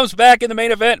comes back in the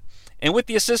main event, and with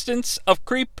the assistance of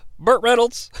creep Burt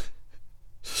Reynolds,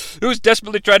 who's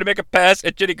desperately trying to make a pass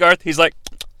at Jenny Garth, he's like,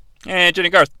 Jenny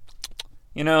Garth,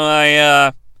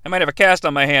 I might have a cast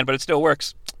on my hand, but it still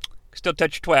works. Still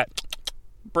touch your twat.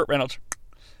 Burt Reynolds.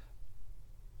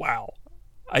 Wow.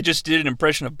 I just did an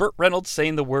impression of Burt Reynolds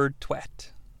saying the word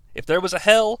twat. If there was a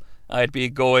hell, I'd be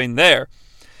going there.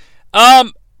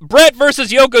 Bret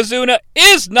versus Yokozuna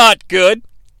is not good.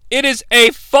 It is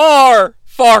a far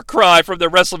cry from the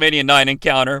WrestleMania 9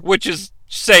 encounter, which is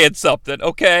saying something,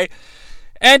 okay?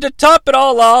 And to top it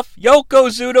all off,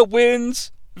 Yokozuna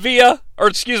wins Bret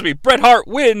Hart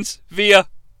wins via,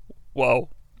 whoa,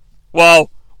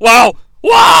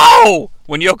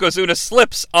 when Yokozuna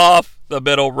slips off the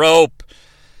middle rope.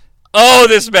 Oh,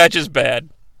 this match is bad.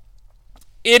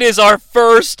 It is our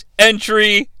first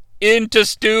entry into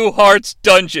Stu Hart's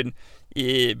dungeon.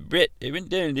 Bret, I went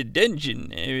down to the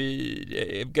dungeon.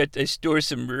 I store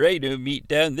some rhino meat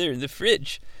down there in the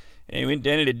fridge. And I went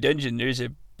down to the dungeon. There's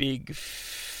a big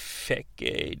fat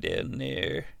guy down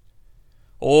there.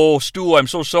 Oh, Stu, I'm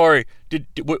so sorry. Did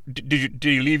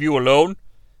he leave you alone?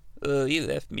 He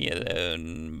left me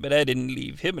alone, but I didn't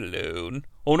leave him alone.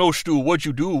 Oh no, Stu, what'd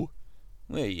you do?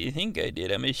 Well, you think I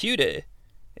did. I'm a shooter.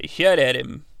 I shot at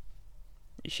him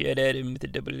with a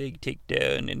double leg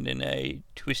takedown, and then I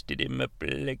twisted him up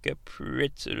like a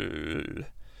pretzel.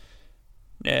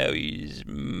 Now he's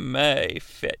my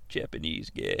fat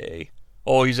Japanese guy.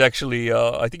 Oh, he's actually,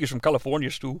 I think he's from California,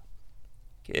 Stu.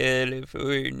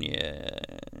 California.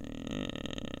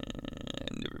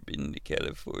 I've never been to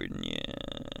California.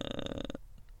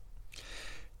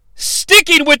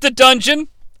 Sticking with the dungeon,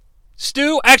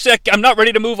 Stu, actually, I'm not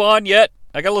ready to move on yet.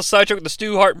 I got a little sidetracked with the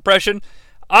Stu Hart impression.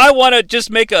 I want to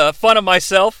just make a fun of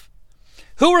myself.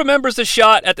 Who remembers the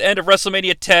shot at the end of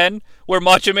WrestleMania 10 where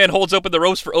Macho Man holds open the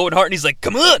ropes for Owen Hart and he's like,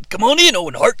 come on in,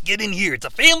 Owen Hart, get in here. It's a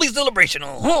family celebration.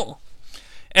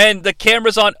 And the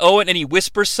camera's on Owen and he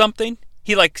whispers something.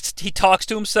 He talks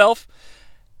to himself.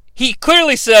 He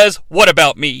clearly says, what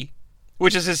about me?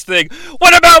 Which is his thing.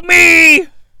 What about me?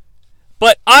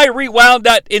 But I rewound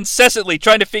that incessantly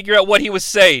trying to figure out what he was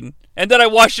saying. And then I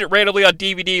watched it randomly on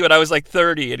DVD when I was like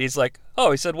 30. And he's like,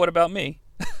 oh, he said, what about me?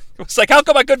 It was like, how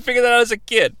come I couldn't figure that out as a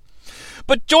kid?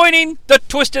 But joining the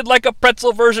twisted like a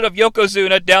pretzel version of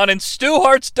Yokozuna down in Stu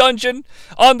Hart's dungeon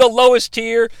on the lowest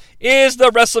tier is the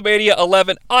WrestleMania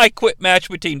 11 I Quit match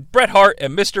between Bret Hart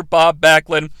and Mr. Bob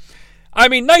Backlund. I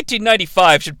mean,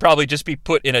 1995 should probably just be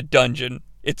put in a dungeon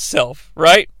itself,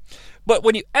 right? But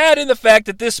when you add in the fact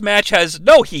that this match has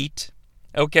no heat,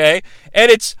 okay,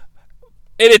 and it's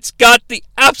got the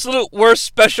absolute worst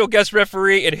special guest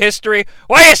referee in history.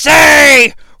 What do you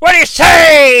say? What do you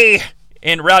say?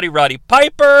 In Roddy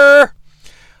Piper.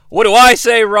 What do I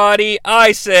say, Roddy?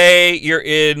 I say you're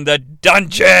in the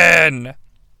dungeon.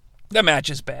 The match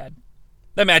is bad.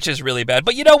 The match is really bad.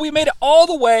 But, we made it all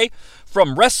the way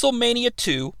from WrestleMania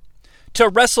 2 to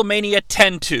WrestleMania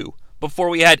 10-2 before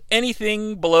we had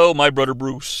anything below my brother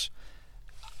Bruce.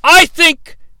 I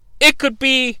think it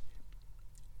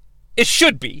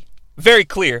should be very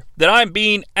clear that I'm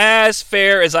being as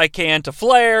fair as I can to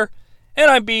Flair, and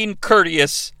I'm being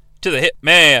courteous to the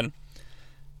Hitman.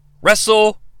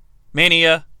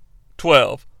 WrestleMania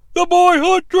 12. The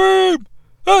boyhood dream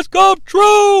has come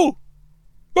true!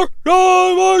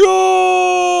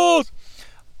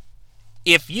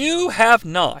 If you have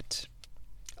not,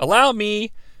 allow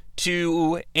me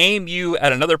to aim you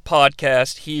at another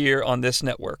podcast here on this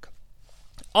network.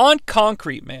 On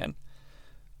Concrete Man,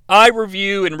 I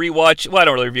review and rewatch. Well, I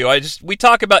don't really review. We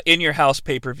talk about In Your House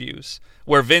pay-per-views,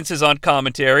 where Vince is on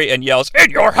commentary and yells,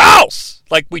 "In your house!"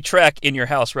 Like we track In Your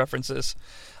House references.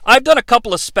 I've done a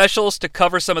couple of specials to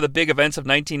cover some of the big events of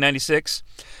 1996.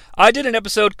 I did an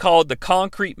episode called The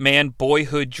Concrete Man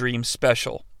Boyhood Dream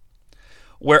Special,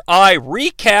 where I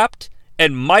recapped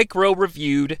and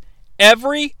micro-reviewed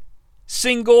every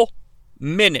single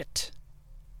minute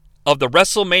of the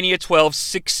WrestleMania 12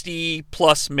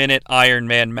 60-plus minute Iron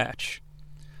Man match.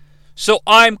 So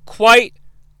I'm quite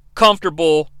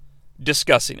comfortable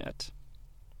discussing it.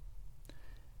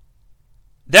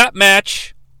 That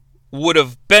match would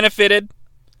have benefited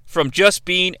from just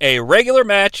being a regular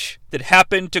match that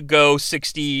happened to go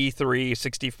 63,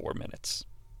 64 minutes.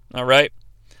 All right?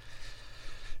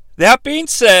 That being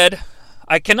said,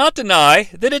 I cannot deny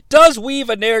that it does weave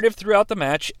a narrative throughout the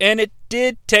match, and it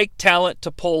did take talent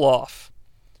to pull off.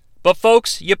 But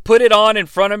folks, you put it on in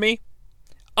front of me,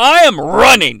 I am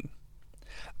running.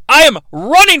 I am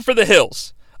running for the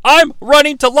hills. I'm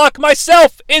running to lock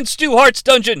myself in Stu Hart's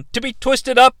dungeon to be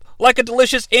twisted up like a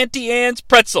delicious Auntie Anne's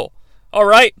pretzel. All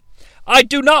right? I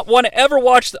do not want to ever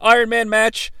watch the Iron Man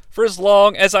match for as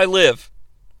long as I live.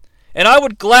 And I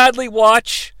would gladly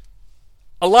watch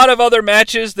a lot of other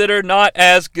matches that are not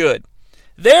as good.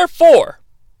 Therefore,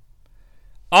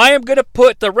 I am going to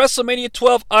put the WrestleMania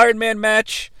 12 Iron Man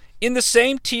match in the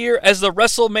same tier as the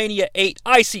WrestleMania 8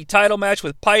 IC title match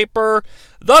with Piper,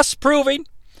 thus proving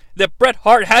that Bret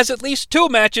Hart has at least two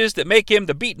matches that make him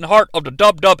the beaten heart of the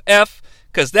WWF,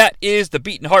 because that is the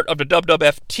beaten heart of the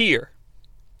WWF tier.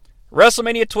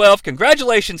 WrestleMania 12,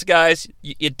 congratulations, guys.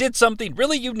 You did something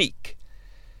really unique.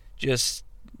 Just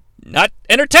not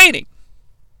entertaining.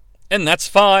 And that's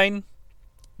fine.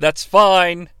 That's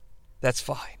fine. That's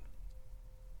fine.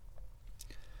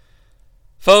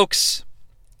 Folks,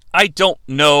 I don't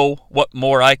know what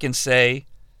more I can say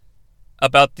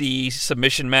about the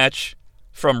submission match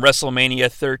from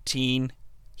WrestleMania 13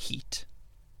 Heat.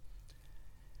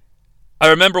 I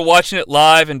remember watching it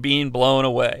live and being blown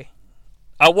away.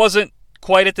 I wasn't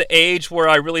quite at the age where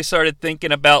I really started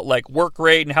thinking about like work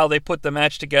rate and how they put the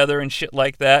match together and shit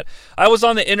like that. I was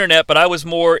on the internet, but I was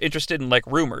more interested in like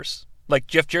rumors. Like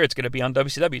Jeff Jarrett's going to be on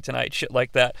WCW tonight, shit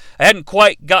like that. I hadn't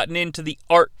quite gotten into the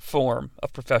art form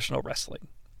of professional wrestling.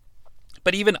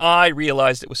 But even I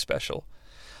realized it was special.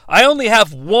 I only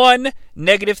have one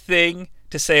negative thing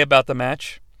to say about the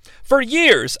match. For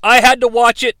years, I had to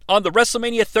watch it on the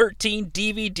WrestleMania 13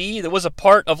 DVD that was a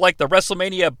part of like the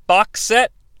WrestleMania box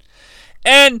set.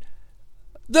 And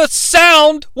the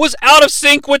sound was out of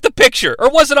sync with the picture. Or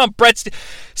was it on Bret's?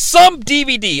 Some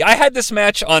DVD. I had this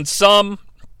match on some...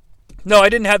 No, I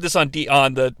didn't have this on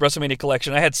the WrestleMania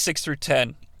collection. I had 6 through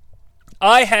 10.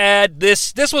 I had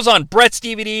this was on Bret's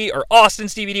DVD or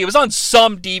Austin's DVD. It was on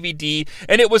some DVD.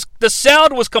 And the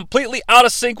sound was completely out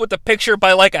of sync with the picture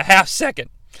by like a half second.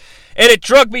 And it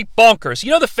drug me bonkers.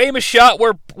 You know the famous shot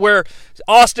where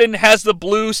Austin has the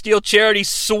blue steel chair and he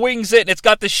swings it and it's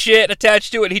got the shit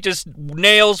attached to it and he just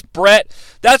nails Bret?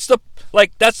 That's the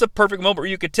perfect moment where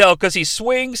you could tell, because he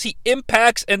swings, he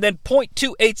impacts, and then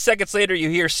 0.28 seconds later you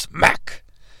hear smack.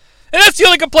 And that's the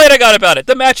only complaint I got about it.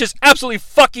 The match is absolutely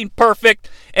fucking perfect,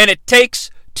 and it takes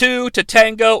two to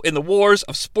tango in the wars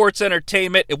of sports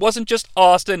entertainment. It wasn't just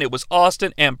Austin, it was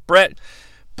Austin and Bret.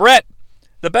 Bret,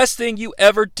 the best thing you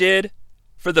ever did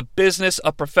for the business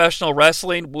of professional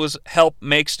wrestling was help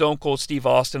make Stone Cold Steve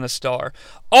Austin a star.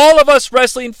 All of us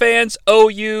wrestling fans owe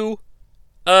you,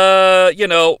 I'll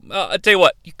tell you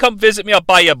what, you come visit me, I'll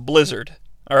buy you a Blizzard.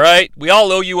 All right? We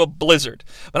all owe you a Blizzard.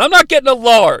 But I'm not getting a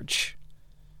large.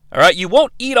 All right? You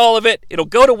won't eat all of it. It'll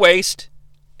go to waste.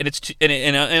 And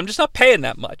I'm just not paying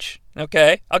that much.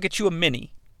 Okay? I'll get you a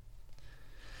mini.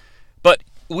 But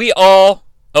we all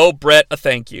owe Bret a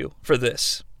thank you for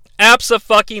this.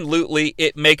 Abso-fucking-lutely,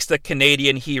 it makes the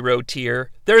Canadian hero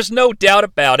tier. There's no doubt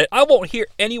about it. I won't hear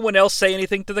anyone else say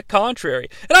anything to the contrary.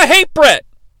 And I hate Bret.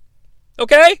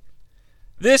 Okay?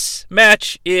 This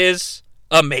match is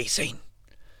amazing.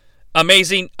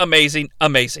 Amazing, amazing,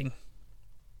 amazing.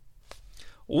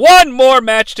 One more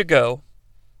match to go,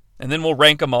 and then we'll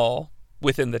rank them all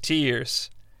within the tiers.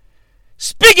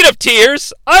 Speaking of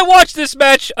tiers, I watched this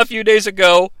match a few days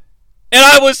ago, and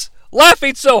I was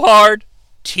laughing so hard,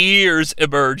 tears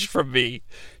emerged from me.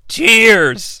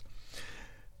 Tears.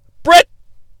 Bret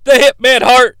the Hitman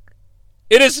Hart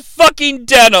in his fucking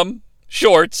denim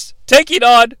shorts, taking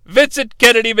on Vincent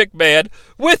Kennedy McMahon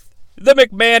with the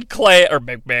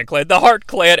the Hart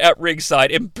clan at ringside,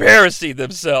 embarrassing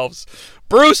themselves.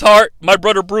 Bruce Hart, my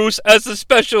brother Bruce, as the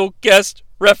special guest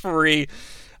referee.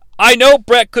 I know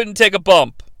Bret couldn't take a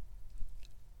bump.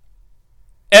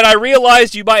 And I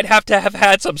realized you might have to have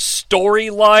had some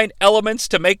storyline elements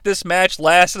to make this match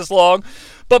last as long.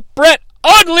 But Bret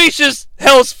unleashes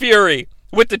Hell's Fury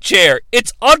with the chair.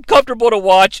 It's uncomfortable to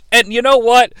watch. And you know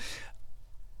what?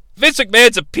 Vince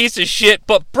McMahon's a piece of shit,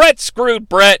 but Bret screwed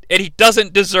Bret, and he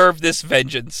doesn't deserve this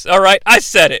vengeance. Alright, I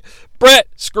said it. Bret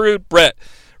screwed Bret.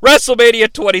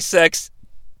 WrestleMania 26.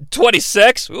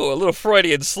 Ooh, a little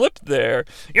Freudian slip there.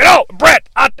 You know, Bret,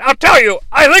 I'll tell you,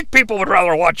 I think people would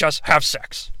rather watch us have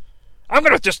sex. I'm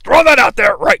going to just throw that out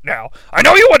there right now. I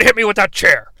know you would hit me with that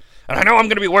chair. And I know I'm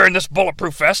going to be wearing this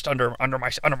bulletproof vest under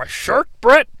my shirt,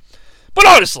 Bret. But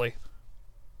honestly,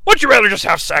 would you rather just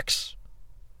have sex?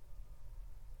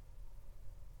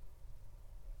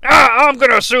 I'm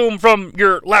going to assume from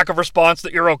your lack of response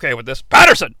that you're okay with this.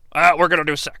 Patterson, we're going to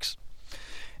do sex.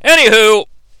 Anywho,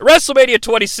 WrestleMania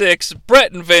 26,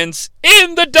 Bret and Vince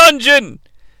in the dungeon!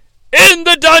 In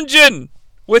the dungeon!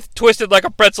 With Twisted Like a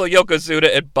Pretzel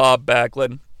Yokozuna and Bob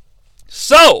Backlund.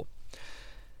 So,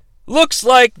 looks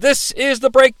like this is the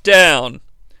breakdown.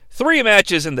 3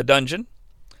 matches in the dungeon.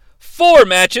 4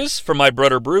 matches for my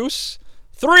brother Bruce.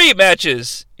 3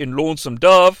 matches in Lonesome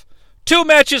Dove. 2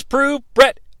 matches prove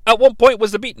Bret at one point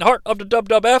was the beaten heart of the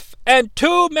WWF. And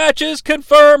 2 matches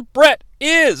confirm Bret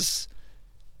is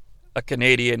a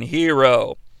Canadian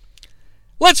hero.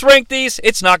 Let's rank these.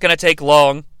 It's not going to take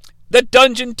long. The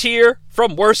dungeon tier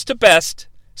from worst to best.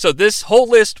 So this whole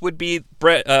list would be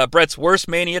Bret's worst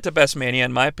mania to best mania,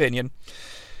 in my opinion.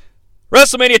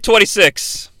 WrestleMania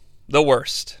 26, the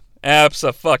worst.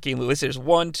 Abso-fucking-lutely. There's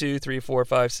 1, 2, 3, 4,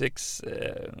 5, 6,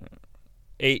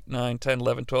 8, 9, 10,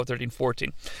 11, 12, 13,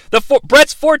 14.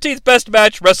 Bret's 14th best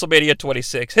match, WrestleMania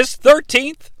 26. His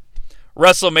 13th,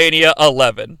 WrestleMania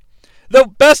 11. The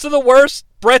best of the worst,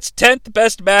 Bret's 10th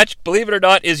best match, believe it or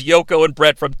not, is Yoko and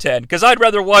Bret from 10. Because I'd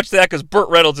rather watch that because Burt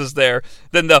Reynolds is there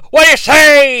than the "What do you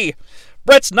say?"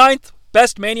 Bret's 9th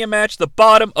best Mania match, the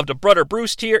bottom of the Brother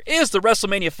Bruce tier, is the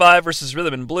WrestleMania 5 versus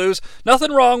Rhythm and Blues.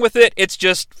 Nothing wrong with it, it's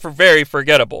just very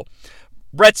forgettable.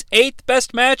 Bret's 8th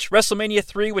best match, WrestleMania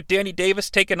 3 with Danny Davis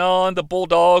taking on the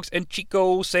Bulldogs and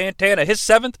Chico Santana. His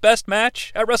 7th best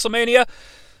match at WrestleMania,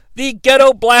 the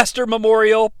Ghetto Blaster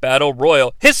Memorial Battle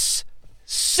Royal. His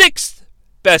 6th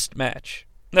best match.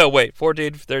 No, wait.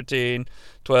 14, 13,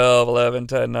 12, 11,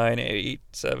 10, 9, 8,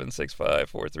 7, 6, 5,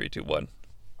 4, 3, 2, 1.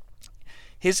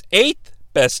 His 8th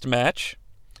best match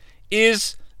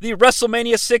is the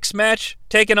WrestleMania 6 match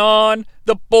taking on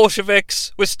the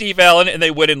Bolsheviks with Steve Allen, and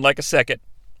they win in like a second.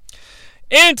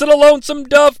 Into the Lonesome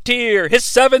Dove tier. His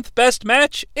 7th best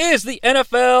match is the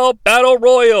NFL Battle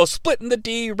Royal, splitting the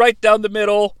D right down the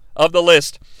middle of the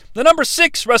list. The number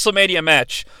 6 WrestleMania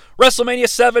match. WrestleMania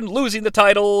 7, losing the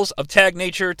titles of Tag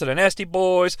Nature to the Nasty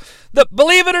Boys.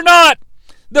 Believe it or not,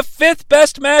 the 5th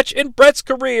best match in Bret's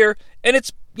career, and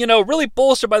it's, really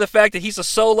bolstered by the fact that he's a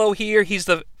solo here. He's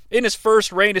in his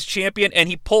first reign as champion, and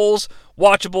he pulls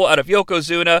watchable out of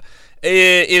Yokozuna,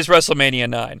 is WrestleMania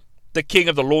 9, the king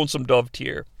of the Lonesome Dove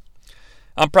tier.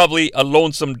 I'm probably a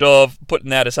lonesome dove putting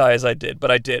that as high as I did,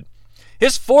 but I did.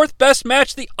 His 4th best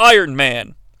match, the Iron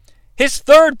Man. His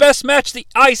 3rd best match, the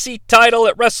IC title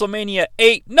at WrestleMania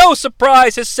 8. No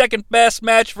surprise, his 2nd best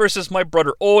match versus my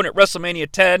brother Owen at WrestleMania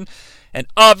 10. And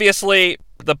obviously,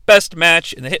 the best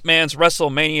match in the Hitman's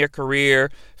WrestleMania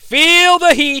career. Feel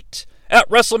the heat at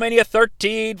WrestleMania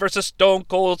 13 versus Stone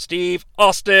Cold Steve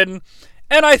Austin.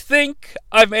 And I think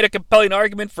I've made a compelling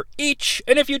argument for each.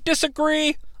 And if you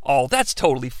disagree, that's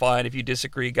totally fine if you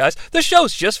disagree, guys. The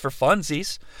show's just for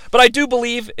funsies. But I do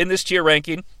believe in this tier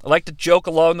ranking. I like to joke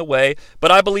along the way.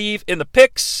 But I believe in the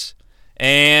picks.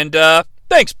 And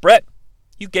thanks, Bret.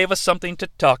 You gave us something to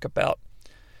talk about.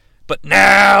 But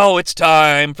now it's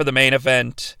time for the main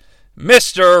event.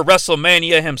 Mr.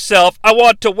 WrestleMania himself. I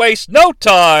want to waste no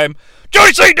time.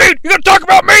 JC, dude, you gonna talk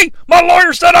about me? My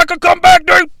lawyer said I could come back,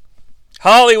 dude.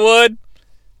 Hollywood,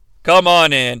 come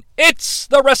on in. It's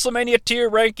the WrestleMania tier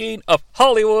ranking of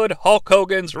Hollywood Hulk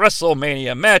Hogan's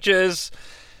WrestleMania matches.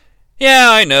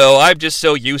 Yeah, I know, I'm just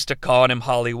so used to calling him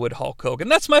Hollywood Hulk Hogan.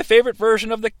 That's my favorite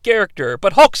version of the character.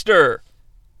 But Hulkster,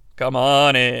 come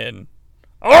on in.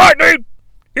 All right, dude.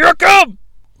 Here I come.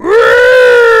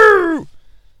 Woo!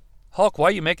 Hulk, why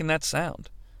are you making that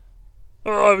sound?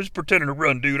 Oh, I was pretending to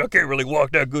run, dude. I can't really walk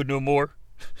that good no more.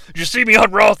 Did you see me on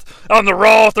the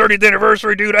Raw 30th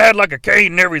anniversary, dude? I had like a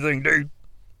cane and everything, dude.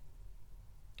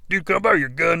 Dude, come borrow your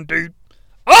gun, dude.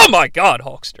 Oh my God,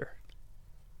 Hulkster.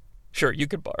 Sure, you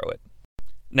could borrow it.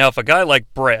 Now, if a guy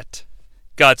like Bret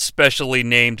got specially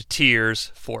named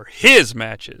tiers for his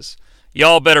matches,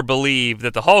 y'all better believe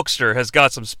that the Hulkster has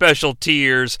got some special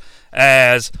tiers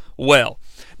as well.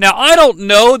 Now, I don't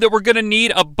know that we're going to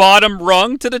need a bottom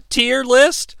rung to the tier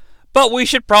list, but we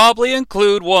should probably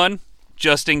include one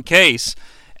just in case.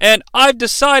 And I've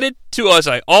decided to, as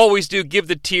I always do, give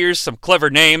the tiers some clever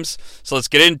names, so let's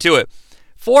get into it.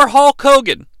 For Hulk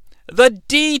Hogan, the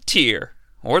D tier,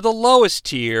 or the lowest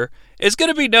tier, is going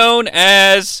to be known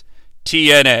as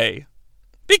TNA.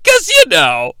 Because,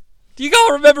 do you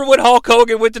all remember when Hulk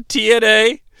Hogan went to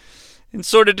TNA and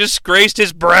sort of disgraced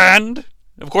his brand?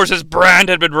 Of course, his brand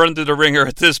had been run through the ringer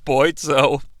at this point,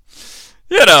 so,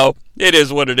 it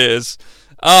is what it is.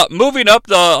 Moving up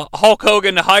the Hulk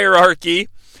Hogan hierarchy,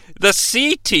 the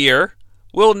C tier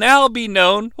will now be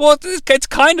known, well, it's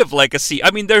kind of like a C.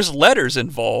 I mean, there's letters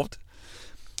involved.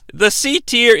 The C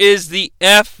tier is the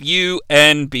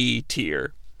FUNB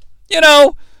tier.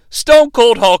 Stone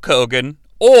Cold Hulk Hogan,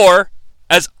 or,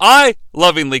 as I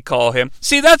lovingly call him,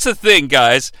 see, that's the thing,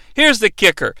 guys. Here's the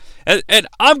kicker, and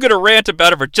I'm going to rant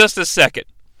about it for just a second.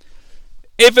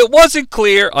 If it wasn't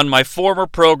clear on my former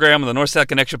program on the North-South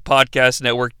Connection Podcast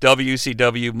Network,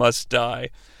 WCW Must Die,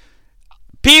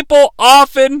 people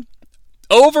often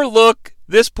overlook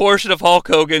this portion of Hulk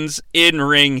Hogan's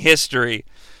in-ring history.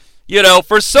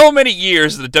 For so many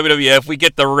years in the WWF, we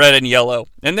get the red and yellow.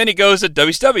 And then he goes to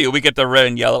WCW, we get the red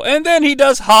and yellow. And then he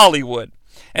does Hollywood.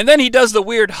 And then he does the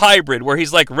weird hybrid where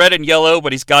he's like red and yellow,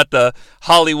 but he's got the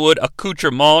Hollywood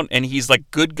accoutrement, and he's like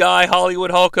good guy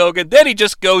Hollywood Hulk Hogan. Then he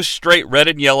just goes straight red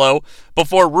and yellow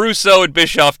before Russo and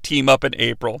Bischoff team up in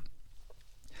April.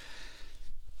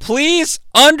 Please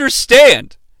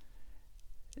understand,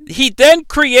 he then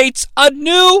creates a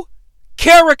new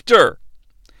character.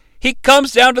 He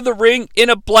comes down to the ring in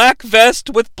a black vest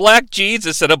with black jeans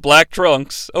instead of black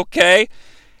trunks, okay?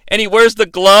 And he wears the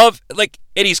glove, and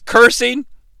he's cursing.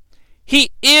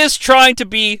 He is trying to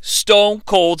be Stone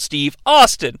Cold Steve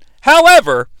Austin.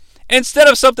 However, instead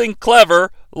of something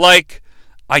clever like,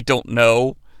 I don't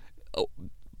know,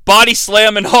 body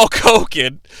slamming Hulk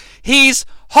Hogan, he's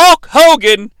Hulk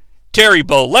Hogan, Terry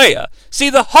Bollea. See,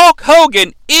 the Hulk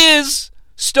Hogan is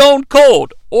Stone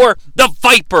Cold, or the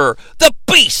Viper, the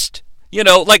Beast.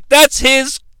 That's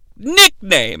his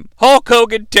nickname. Hulk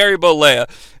Hogan, Terry Bollea,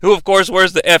 who of course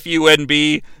wears the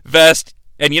FUNB vest.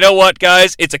 And you know what,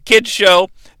 guys? It's a kid's show.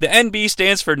 The NB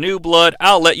stands for New Blood.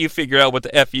 I'll let you figure out what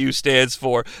the FU stands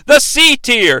for. The C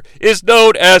tier is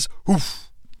known as Oof.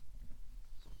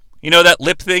 That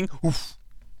lip thing? Oof.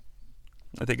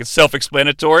 I think it's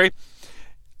self-explanatory.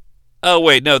 Oh,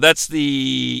 wait, no, that's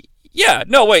the... Yeah,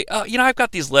 no, wait. I've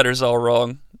got these letters all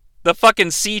wrong. The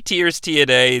fucking C tier is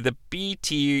TNA. The B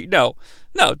tier... No.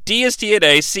 D is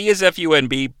TNA. C is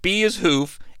FUNB. B is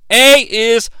Hoof. A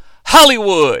is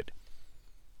Hollywood.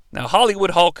 Now,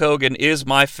 Hollywood Hulk Hogan is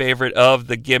my favorite of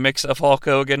the gimmicks of Hulk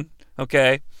Hogan.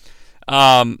 Okay?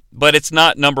 But it's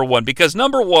not number one. Because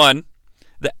number one,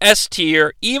 the S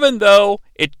tier, even though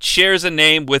it shares a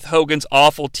name with Hogan's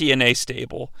awful TNA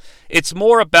stable, it's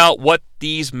more about what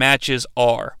these matches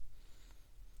are.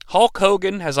 Hulk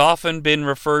Hogan has often been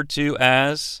referred to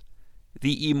as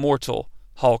the immortal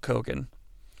Hulk Hogan.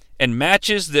 And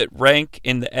matches that rank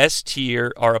in the S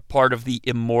tier are a part of the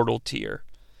immortal tier.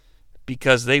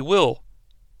 Because they will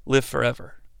live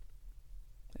forever.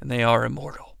 And they are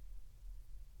immortal.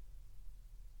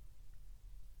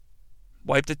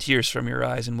 Wipe the tears from your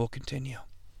eyes and we'll continue.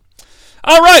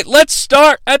 Alright, let's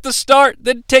start at the start,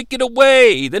 then take it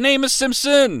away. The name is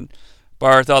Simpson.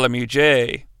 Bartholomew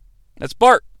J. That's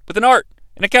Bart with an Art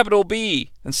and a capital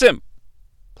B. And Simp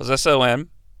plus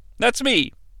S-O-M. That's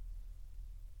me.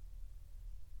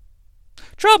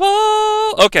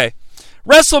 Trouble! Okay.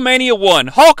 WrestleMania 1.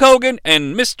 Hulk Hogan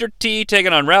and Mr. T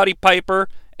taking on Rowdy Piper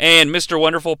and Mr.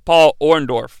 Wonderful Paul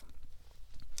Orndorff.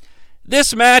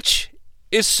 This match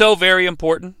is so very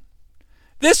important.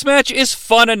 This match is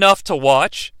fun enough to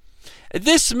watch.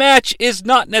 This match is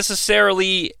not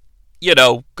necessarily,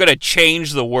 going to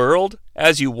change the world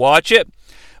as you watch it,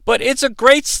 but it's a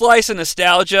great slice of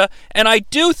nostalgia, and I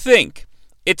do think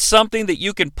it's something that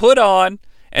you can put on,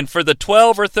 and for the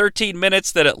 12 or 13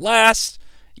 minutes that it lasts,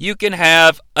 you can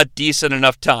have a decent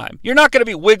enough time. You're not going to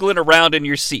be wiggling around in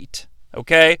your seat,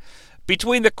 okay?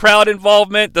 Between the crowd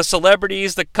involvement, the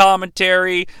celebrities, the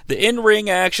commentary, the in-ring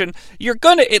action, you're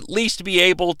going to at least be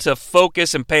able to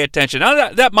focus and pay attention.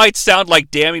 Now, that might sound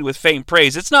like damning with faint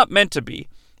praise. It's not meant to be,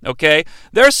 okay?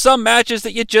 There's some matches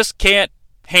that you just can't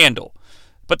handle.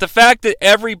 But the fact that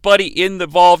everybody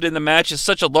involved in the match is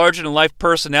such a larger-than-life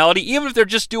personality, even if they're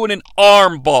just doing an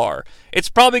arm bar, it's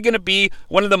probably going to be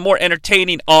one of the more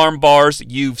entertaining arm bars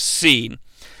you've seen.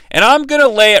 And I'm going to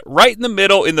lay it right in the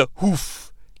middle in the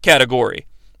hoof category.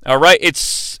 All right?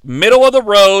 It's middle of the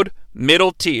road,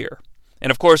 middle tier.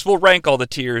 And, of course, we'll rank all the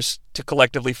tiers to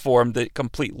collectively form the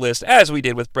complete list, as we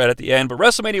did with Bret at the end. But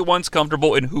WrestleMania 1's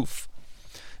comfortable in hoof.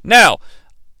 Now,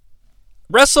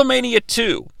 WrestleMania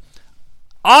 2.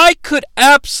 I could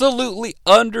absolutely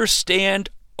understand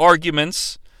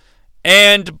arguments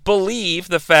and believe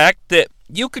the fact that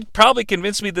you could probably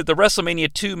convince me that the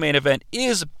WrestleMania 2 main event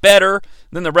is better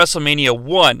than the WrestleMania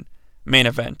 1 main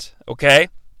event, okay?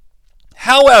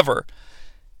 However,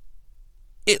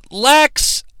 it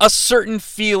lacks a certain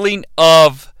feeling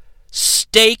of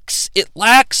stakes. It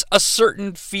lacks a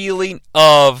certain feeling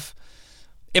of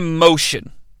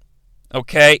emotion,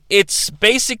 okay? It's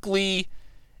basically...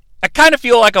 I kind of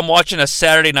feel like I'm watching a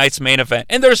Saturday night's main event,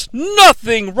 and there's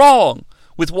nothing wrong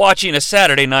with watching a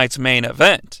Saturday night's main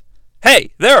event.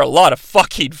 Hey, they're a lot of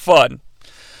fucking fun.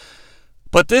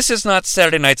 But this is not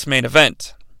Saturday night's main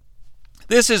event.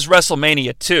 This is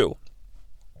WrestleMania 2.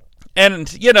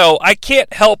 And, you know, I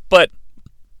can't help but...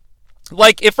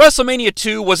 Like, if WrestleMania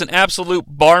 2 was an absolute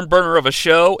barn burner of a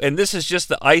show, and this is just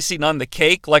the icing on the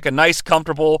cake, like a nice,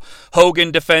 comfortable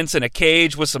Hogan defense in a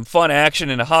cage with some fun action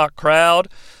and a hot crowd,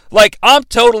 like, I'm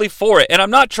totally for it. And I'm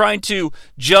not trying to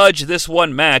judge this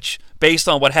one match based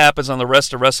on what happens on the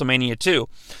rest of WrestleMania 2.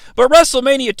 But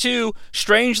WrestleMania 2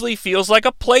 strangely feels like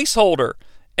a placeholder,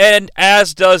 and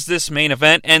as does this main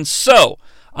event. And so,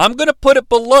 I'm going to put it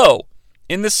below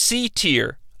in the C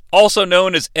tier, also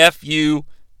known as FU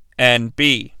and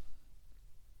B.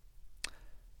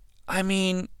 I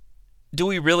mean, do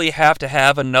we really have to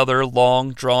have another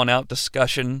long, drawn-out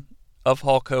discussion of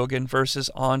Hulk Hogan versus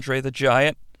Andre the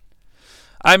Giant?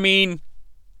 I mean,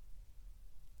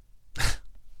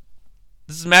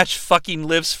 this match fucking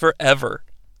lives forever.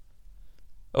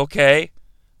 Okay?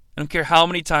 I don't care how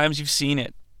many times you've seen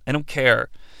it. I don't care.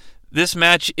 This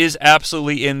match is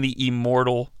absolutely in the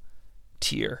immortal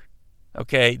tier.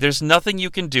 Okay? There's nothing you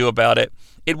can do about it.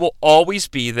 It will always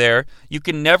be there. You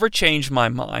can never change my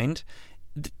mind.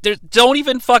 Don't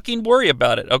even fucking worry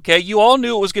about it, okay? You all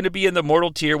knew it was going to be in the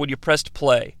immortal tier when you pressed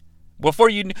play.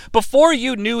 Before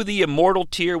you knew the immortal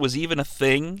tier was even a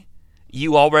thing,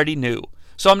 you already knew.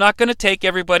 So I'm not going to take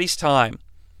everybody's time.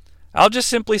 I'll just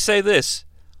simply say this.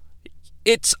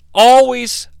 It's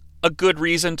always a good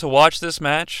reason to watch this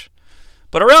match.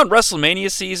 But around WrestleMania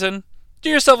season,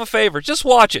 do yourself a favor. Just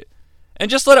watch it.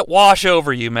 And just let it wash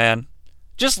over you, man.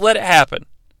 Just let it happen.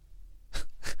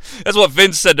 That's what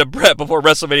Vince said to Bret before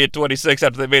WrestleMania 26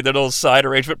 after they made their little side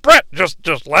arrangement. Bret,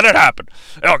 just let it happen.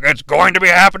 Look, it's going to be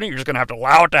happening. You're just going to have to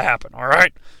allow it to happen, all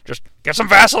right? Just get some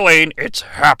Vaseline. It's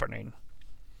happening.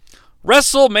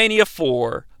 WrestleMania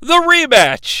 4, the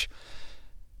rematch.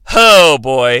 Oh,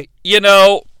 boy. You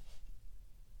know,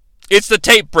 it's the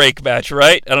tape break match,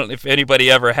 right? I don't know if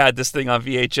anybody ever had this thing on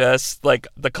VHS, like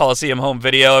the Coliseum home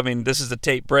video. I mean, this is the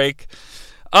tape break.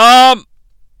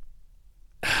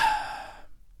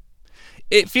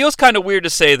 It feels kind of weird to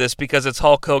say this because it's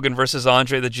Hulk Hogan versus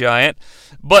Andre the Giant,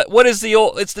 but what is the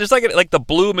old? There's like the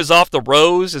bloom is off the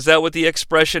rose. Is that what the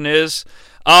expression is?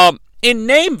 In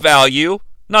name value,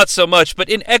 not so much, but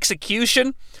in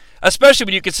execution, especially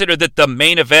when you consider that the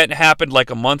main event happened like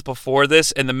a month before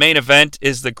this, and the main event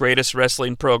is the greatest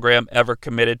wrestling program ever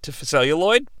committed to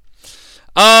celluloid.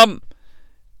 I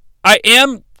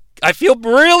feel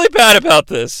really bad about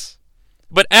this.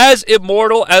 But as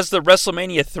immortal as the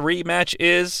WrestleMania 3 match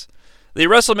is, the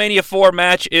WrestleMania 4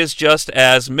 match is just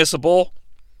as missable.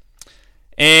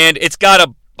 And it's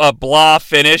got a blah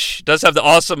finish. It does have the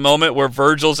awesome moment where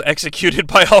Virgil's executed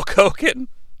by Hulk Hogan.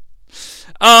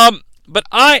 But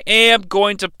I am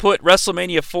going to put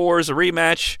WrestleMania 4's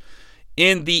rematch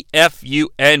in the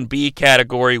FUNB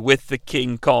category with the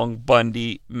King Kong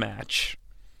Bundy match.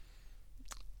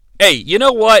 Hey, you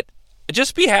know what?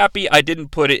 Just be happy I didn't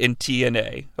put it in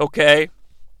TNA, okay?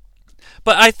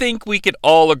 But I think we could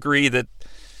all agree that,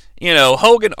 you know,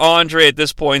 Hogan Andre at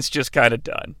this point's just kind of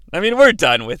done. I mean, we're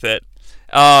done with it.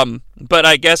 But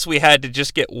I guess we had to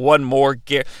just get one more.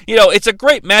 You know, it's a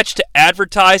great match to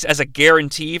advertise as a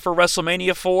guarantee for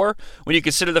WrestleMania 4 when you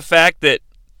consider the fact that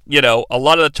a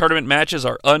lot of the tournament matches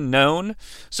are unknown.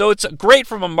 So it's great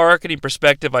from a marketing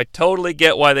perspective. I totally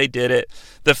get why they did it.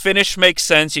 The finish makes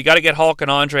sense. You got to get Hulk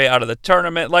and Andre out of the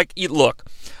tournament. Look,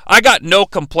 I got no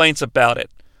complaints about it.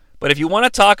 But if you want to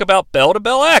talk about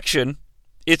bell-to-bell action,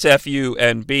 it's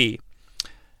FUNB.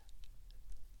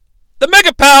 The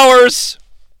Mega Powers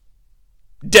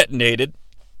detonated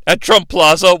at Trump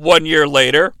Plaza 1 year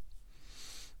later.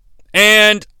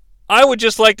 And I would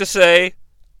just like to say,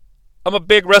 I'm a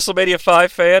big WrestleMania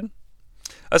 5 fan,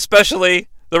 especially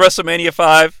the WrestleMania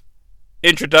 5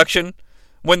 introduction,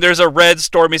 when there's a red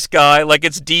stormy sky like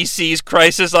it's DC's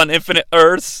Crisis on Infinite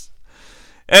Earths.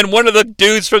 And one of the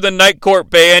dudes from the Night Court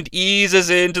band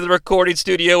eases into the recording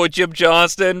studio with Jim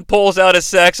Johnston, pulls out his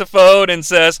saxophone and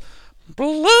says,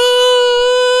 "Blood,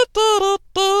 da, da,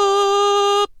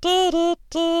 da, da, da,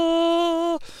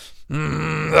 da.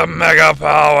 The Mega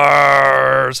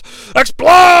Powers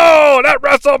explode at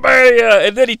WrestleMania!"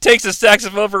 And then he takes his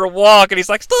saxophone for a walk and he's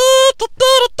like,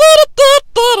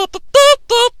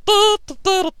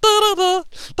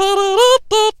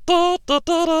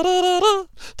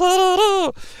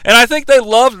 and I think they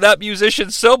loved that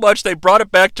musician so much they brought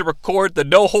it back to record the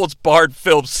No Holds Barred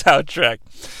film soundtrack.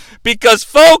 Because,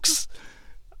 folks,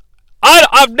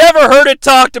 I've never heard it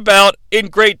talked about in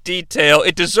great detail.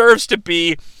 It deserves to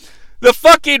be the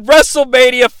fucking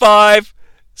WrestleMania 5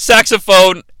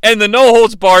 saxophone and the No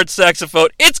Holds Barred saxophone.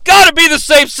 It's got to be the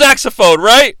same saxophone,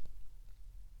 right?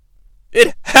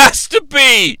 It has to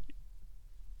be.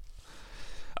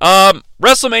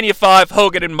 WrestleMania 5,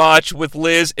 Hogan and Mach with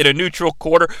Liz in a neutral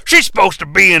quarter. She's supposed to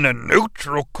be in a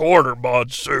neutral quarter,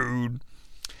 Monsoon.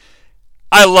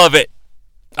 I love it.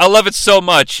 I love it so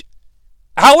much.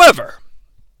 However,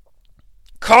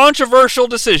 controversial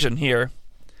decision here.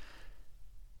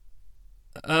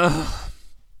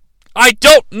 I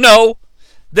don't know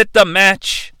that the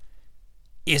match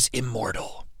is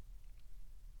immortal.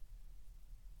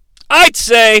 I'd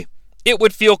say it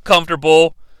would feel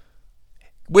comfortable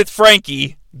with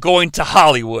Frankie going to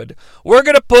Hollywood. We're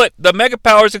going to put the Mega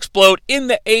Powers Explode in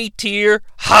the A tier,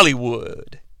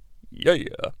 Hollywood. Yeah.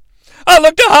 I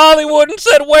looked at Hollywood and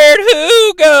said, "Where'd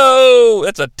who go?"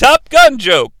 That's a Top Gun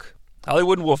joke.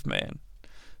 Hollywood and Wolfman.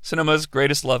 Cinema's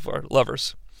greatest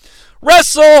lovers.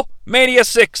 WrestleMania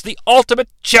 6, the ultimate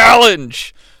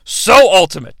challenge. So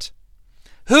ultimate.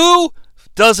 Who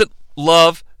doesn't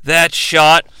love that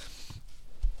shot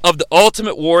of the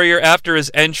Ultimate Warrior after his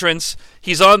entrance?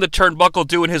 He's on the turnbuckle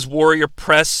doing his Warrior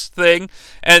press thing,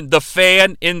 and the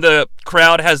fan in the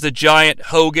crowd has the giant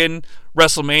Hogan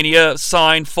WrestleMania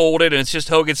sign folded, and it's just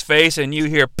Hogan's face, and you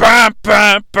hear bam,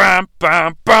 bam, bam,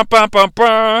 bam, bam, bam, bam,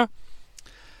 bam.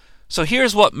 So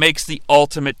here's what makes the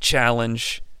Ultimate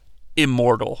Challenge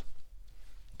immortal.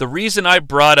 The reason I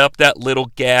brought up that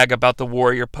little gag about the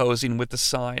Warrior posing with the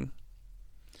sign.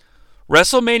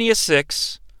 WrestleMania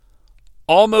 6,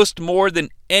 almost more than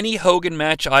any Hogan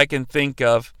match I can think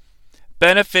of,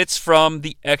 benefits from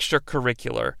the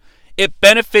extracurricular. It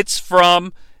benefits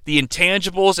from the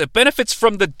intangibles. It benefits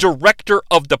from the director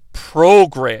of the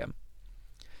program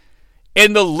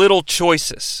and the little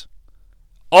choices.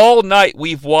 All night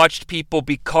we've watched people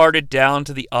be carted down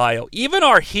to the aisle. Even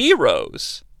our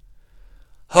heroes.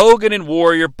 Hogan and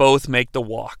Warrior both make the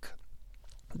walk.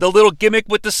 The little gimmick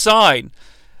with the sign.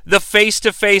 The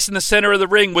face-to-face in the center of the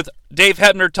ring with Dave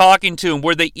Hebner talking to him,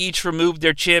 where they each removed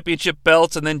their championship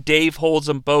belts and then Dave holds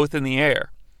them both in the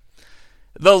air.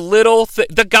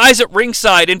 The guys at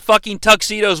ringside in fucking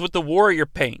tuxedos with the Warrior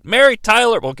paint. Mary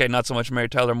Tyler, okay, not so much Mary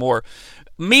Tyler Moore.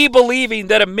 Me believing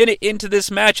that a minute into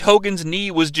this match, Hogan's knee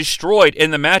was destroyed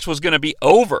and the match was going to be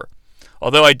over.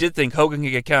 Although I did think Hogan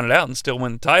could get counted out and still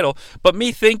win the title. But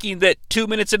me thinking that 2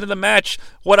 minutes into the match,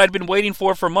 what I'd been waiting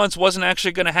for months wasn't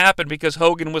actually going to happen because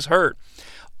Hogan was hurt.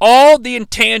 All the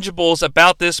intangibles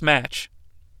about this match.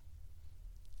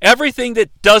 Everything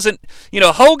that doesn't,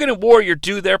 Hogan and Warrior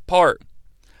do their part.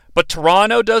 But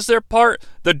Toronto does their part.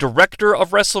 The director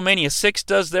of WrestleMania 6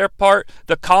 does their part.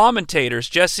 The commentators,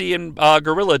 Jesse and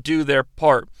Gorilla, do their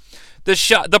part.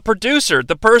 The producer,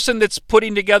 the person that's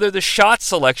putting together the shot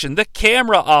selection, the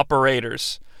camera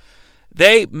operators,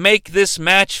 they make this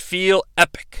match feel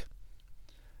epic.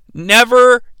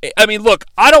 Look,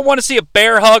 I don't want to see a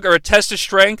bear hug or a test of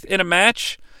strength in a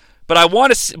match,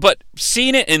 but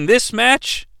seeing it in this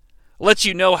match lets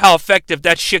you know how effective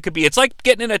that shit could be. It's like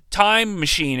getting in a time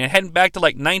machine and heading back to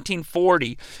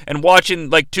 1940 and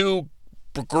watching two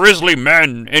grizzly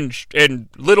men in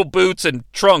little boots and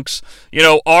trunks,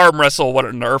 arm wrestle one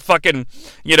another, or fucking,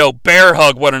 bear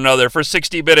hug one another for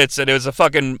 60 minutes, and it was a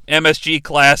fucking MSG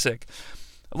classic.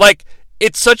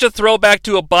 It's such a throwback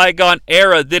to a bygone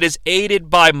era that is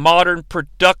aided by modern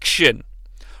production.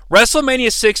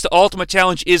 WrestleMania 6, the Ultimate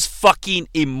Challenge, is fucking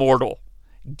immortal.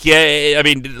 I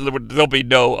mean, there'll be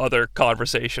no other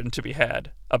conversation to be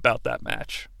had about that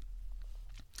match.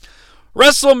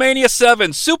 WrestleMania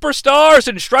 7, Superstars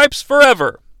and Stripes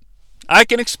Forever. I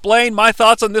can explain my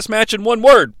thoughts on this match in one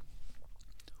word.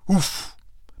 Oof.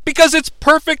 Because it's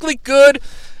perfectly good,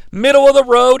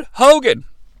 middle-of-the-road Hogan.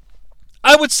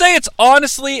 I would say it's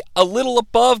honestly a little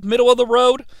above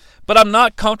middle-of-the-road, but I'm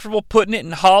not comfortable putting it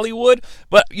in Hollywood.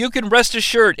 But you can rest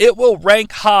assured it will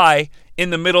rank high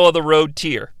in the middle-of-the-road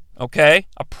tier. Okay?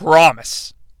 I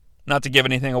promise. Not to give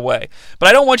anything away. But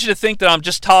I don't want you to think that I'm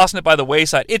just tossing it by the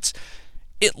wayside. It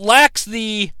lacks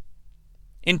the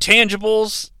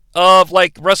intangibles of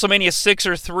like WrestleMania 6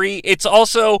 or 3. It's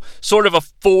also sort of a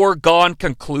foregone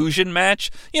conclusion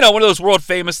match. You know, one of those world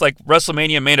famous like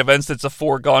WrestleMania main events that's a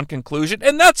foregone conclusion,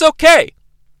 and that's okay.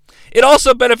 It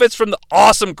also benefits from the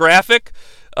awesome graphic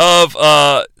of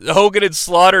Hogan and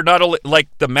Slaughter, not only like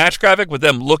the match graphic with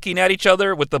them looking at each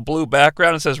other with the blue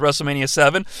background and says WrestleMania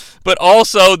 7, but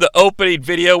also the opening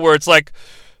video where it's like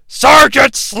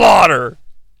Sergeant Slaughter,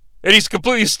 and he's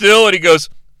completely still and he goes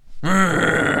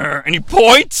and he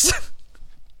points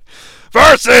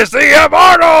versus the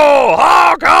immortal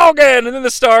Hulk Hogan, and then the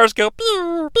stars go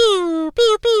boo, boo,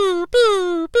 boo, boo,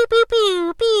 boo, boo,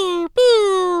 boo, boo,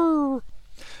 boo.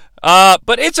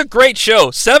 But it's a great show.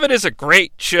 7 is a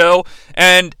great show,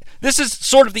 and this is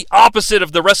sort of the opposite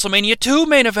of the WrestleMania 2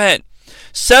 main event.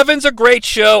 7's a great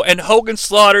show, and Hogan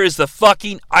Slaughter is the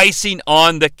fucking icing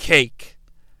on the cake.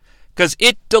 Because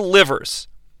it delivers.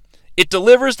 It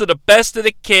delivers to the best that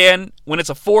it can when it's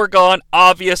a foregone,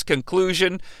 obvious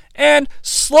conclusion. And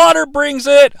Slaughter brings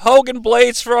it. Hogan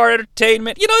blades for our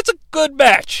entertainment. You know, it's a good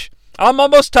match. I'm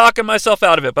almost talking myself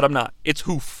out of it, but I'm not. It's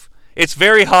hoof. It's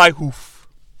very high hoof.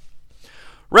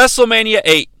 WrestleMania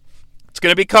 8. It's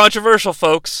going to be controversial,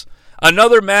 folks.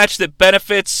 Another match that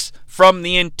benefits from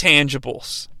the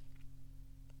intangibles.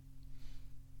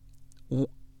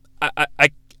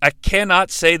 I cannot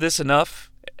say this enough.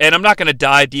 And I'm not going to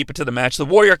dive deep into the match. The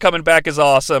Warrior coming back is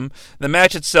awesome. The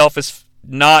match itself is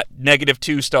not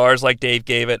 -2 stars like Dave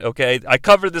gave it, okay? I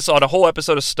covered this on a whole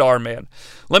episode of Starman.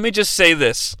 Let me just say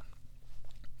this.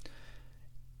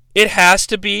 It has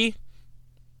to be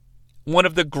one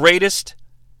of the greatest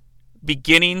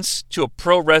beginnings to a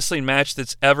pro wrestling match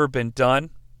that's ever been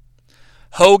done.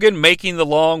 Hogan making the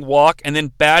long walk and then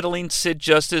battling Sid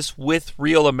Justice with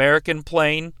Real American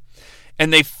playing.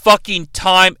 And they fucking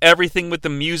time everything with the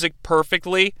music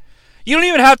perfectly. You don't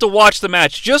even have to watch the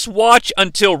match. Just watch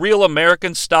until Real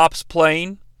American stops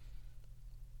playing.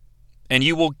 And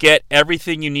you will get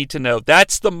everything you need to know.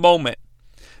 That's the moment.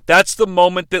 That's the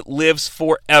moment that lives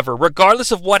forever.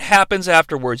 Regardless of what happens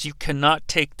afterwards, you cannot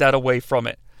take that away from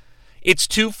it. It's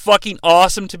too fucking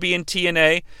awesome to be in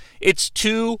TNA. It's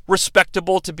too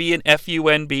respectable to be in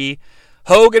FUNB.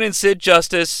 Hogan and Sid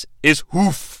Justice is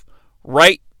hoof.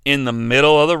 Right in the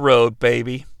middle of the road,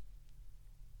 baby.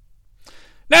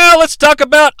 Now let's talk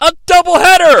about a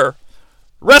doubleheader.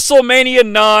 WrestleMania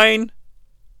 9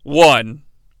 1.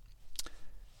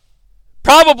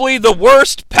 Probably the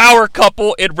worst power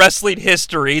couple in wrestling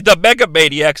history. The Mega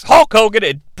Maniacs, Hulk Hogan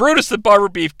and Brutus the Barber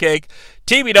Beefcake,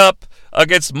 teaming up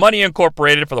against Money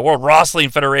Incorporated for the World Wrestling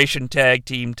Federation Tag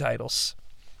Team titles.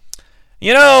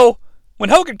 You know, when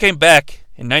Hogan came back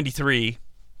in 93,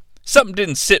 something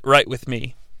didn't sit right with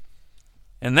me.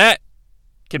 And that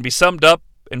can be summed up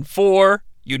in 4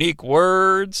 unique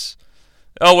words.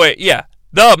 Oh, wait, yeah.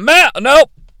 Nope.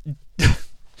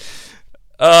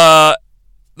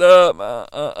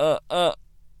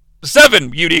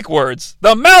 7 unique words.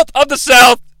 The mouth of the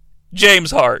South,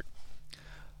 James Hart.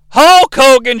 Hulk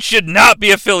Hogan should not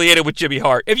be affiliated with Jimmy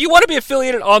Hart. If you want to be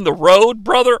affiliated on the road,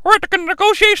 brother, or at the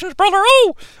negotiations, brother,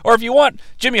 or if you want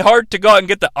Jimmy Hart to go out and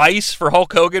get the ice for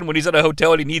Hulk Hogan when he's at a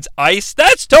hotel and he needs ice,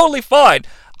 that's totally fine.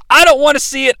 I don't want to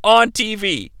see it on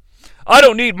TV. I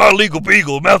don't need my legal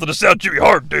beagle, mouth of the South, Jimmy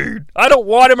Hart, dude. I don't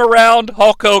want him around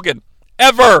Hulk Hogan.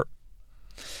 Ever.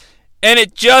 And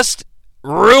it just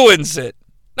ruins it.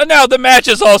 And now the match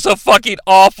is also fucking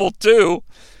awful, too.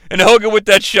 And Hogan with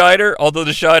that Shiner, although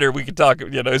the Shiner, we can talk,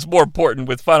 is more important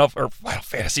with Final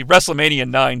Fantasy, WrestleMania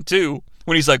 9, too.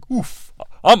 When he's like, oof,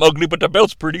 I'm ugly, but the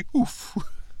belt's pretty, oof.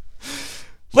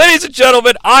 Ladies and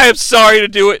gentlemen, I am sorry to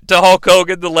do it to Hulk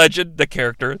Hogan, the legend, the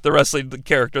character, the wrestling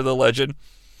character, the legend.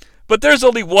 But there's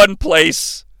only one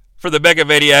place for the Mega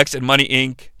Maniacs and Money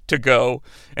Inc. to go.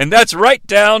 And that's right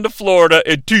down to Florida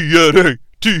in TNA,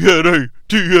 TNA,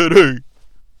 TNA.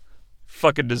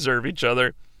 Fucking deserve each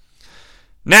other.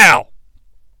 Now,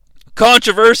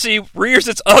 controversy rears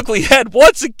its ugly head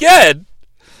once again.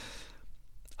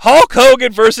 Hulk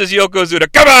Hogan versus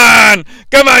Yokozuna. Come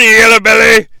on, you yellow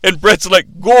belly. And Bret's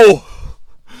like, go,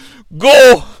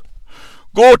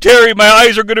 Terry. My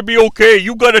eyes are gonna be okay.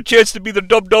 You got a chance to be the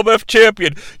WWF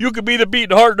champion. You could be the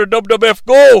beating heart of the WWF.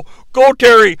 Go,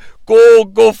 Terry.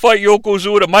 Go fight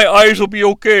Yokozuna. My eyes will be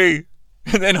okay.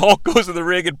 And then Hulk goes in the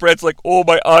ring, and Bret's like, oh,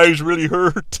 my eyes really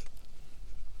hurt.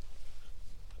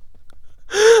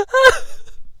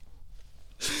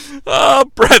 Oh,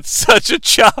 Bret's such a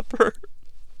chopper.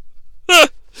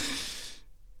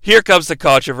 Here comes the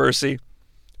controversy.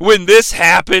 When this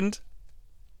happened,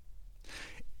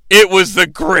 it was the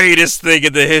greatest thing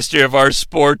in the history of our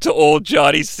sport to old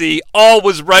Johnny C. All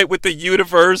was right with the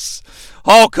universe.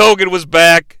 Hulk Hogan was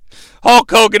back.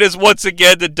 Hulk Hogan is once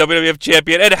again the WWF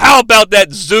champion. And how about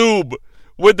that zoom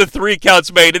when the 3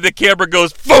 counts made and the camera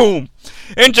goes boom?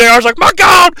 And JR's like, my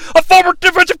God, a former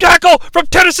defensive tackle from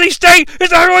Tennessee State is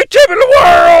the heavyweight champion of the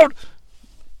world.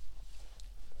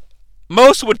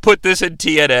 Most would put this in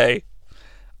TNA.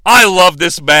 I love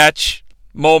this match,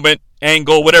 moment,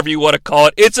 angle, whatever you want to call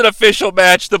it. It's an official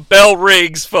match. The bell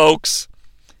rings, folks.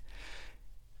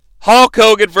 Hulk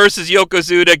Hogan versus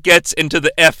Yokozuna gets into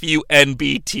the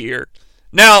FUNB tier.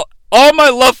 Now, all my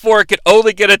love for it can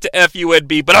only get it to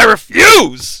FUNB, but I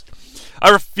refuse. I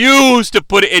refuse to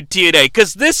put it in TNA,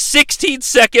 because this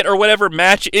 16-second or whatever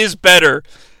match is better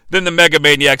than the Mega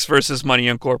Maniacs versus Money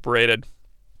Incorporated.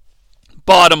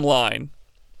 Bottom line.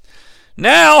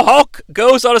 Now Hulk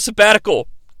goes on a sabbatical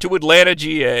to Atlanta,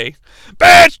 GA.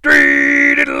 Bad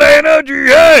Street, Atlanta,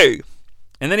 GA.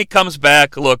 And then he comes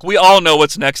back. Look, we all know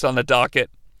what's next on the docket.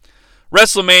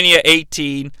 WrestleMania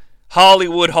 18,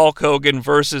 Hollywood Hulk Hogan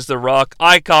versus The Rock.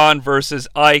 Icon versus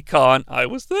Icon. I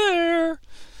was there.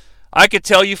 I could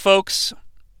tell you, folks,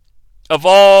 of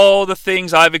all the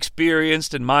things I've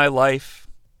experienced in my life,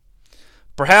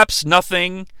 perhaps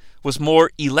nothing was more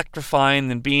electrifying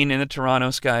than being in the Toronto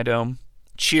Sky Dome,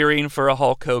 cheering for a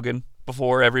Hulk Hogan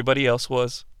before everybody else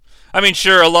was. I mean,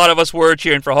 sure, a lot of us were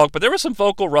cheering for Hulk, but there were some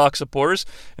vocal Rock supporters,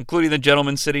 including the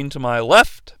gentleman sitting to my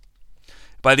left.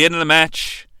 By the end of the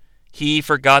match, he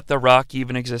forgot The Rock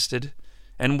even existed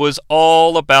and was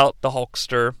all about the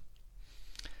Hulkster.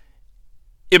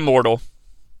 Immortal.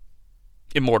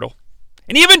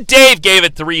 And even Dave gave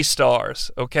it 3 stars,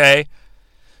 okay?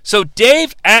 So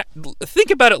Dave, think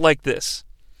about it like this.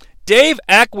 Dave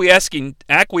acquiescing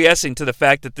to the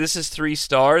fact that this is 3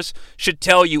 stars should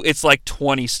tell you it's like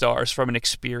 20 stars from an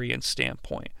experience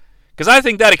standpoint. Because I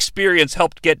think that experience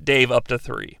helped get Dave up to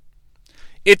 3.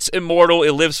 It's immortal.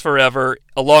 It lives forever,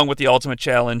 along with the Ultimate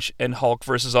Challenge and Hulk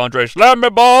versus Andre. Slam me,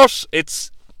 boss!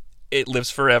 It lives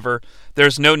forever.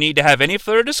 There's no need to have any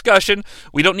further discussion.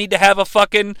 We don't need to have a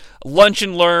fucking lunch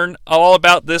and learn all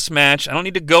about this match. I don't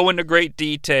need to go into great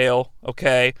detail,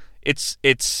 okay? It's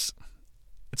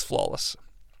flawless.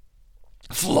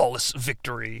 Flawless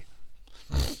victory.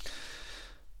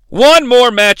 One more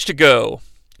match to go.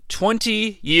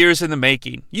 20 years in the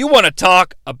making. You want to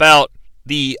talk about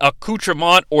the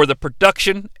accoutrement or the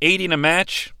production aiding a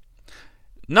match?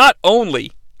 Not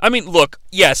only... I mean, look,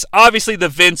 yes, obviously the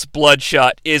Vince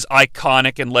Bloodshot is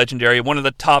iconic and legendary, one of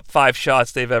the top 5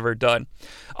 shots they've ever done.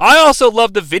 I also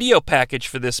love the video package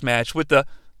for this match with the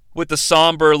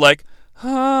somber, like,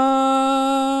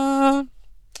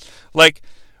 like,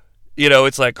 you know,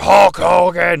 it's like, Hulk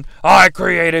Hogan, I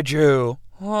created you.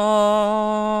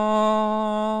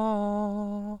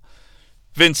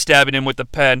 Vince stabbing him with the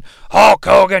pen. Hulk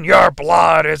Hogan, your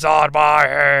blood is on my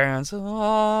hands.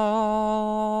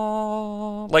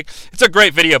 Like, it's a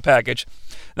great video package.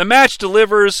 The match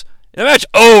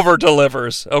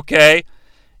over-delivers, okay?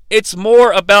 It's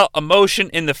more about emotion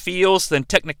in the feels than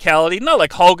technicality. Not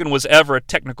like Hogan was ever a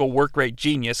technical work rate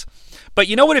genius. But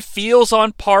you know what it feels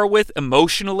on par with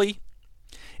emotionally?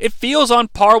 It feels on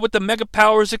par with the Mega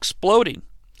Powers exploding.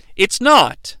 It's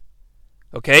not.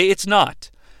 Okay, it's not.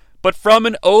 But from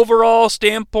an overall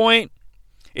standpoint,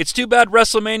 it's too bad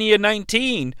WrestleMania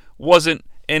 19 wasn't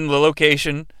in the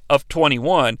location of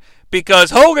 21, because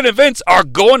Hogan and Vince are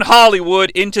going Hollywood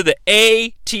into the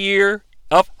A tier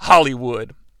of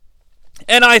Hollywood.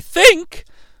 And I think,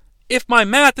 if my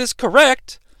math is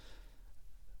correct,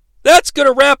 that's going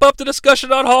to wrap up the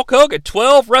discussion on Hulk Hogan.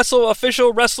 12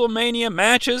 official WrestleMania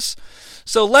matches.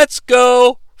 So let's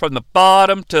go from the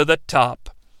bottom to the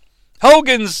top.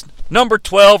 Hogan's number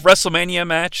 12 WrestleMania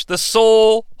match, the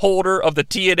sole holder of the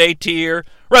TNA tier,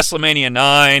 WrestleMania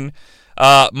 9,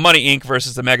 Money Inc.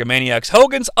 versus the Mega Maniacs.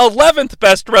 Hogan's 11th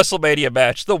best WrestleMania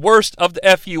match, the worst of the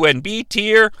FUNB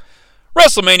tier,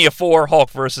 WrestleMania 4, Hulk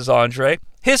versus Andre.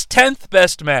 His 10th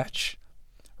best match,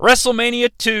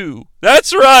 WrestleMania 2.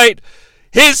 That's right.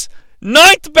 His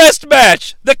 9th best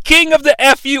match. The king of the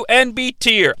FUNB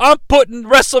tier. I'm putting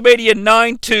WrestleMania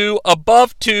 9-2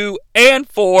 above 2 and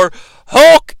 4.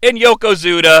 Hulk and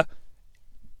Yokozuna.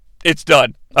 It's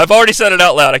done. I've already said it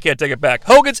out loud. I can't take it back.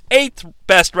 Hogan's 8th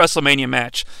best WrestleMania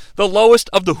match. The lowest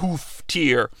of the hoof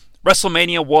tier.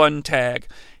 WrestleMania 1 tag.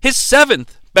 His 7th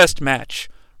best match.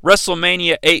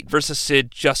 WrestleMania 8 versus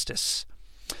Sid Justice.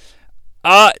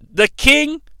 The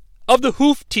king of the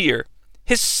hoof tier.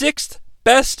 His 6th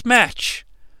best match.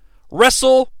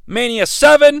 WrestleMania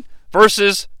 7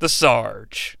 versus the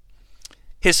Sarge.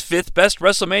 His 5th best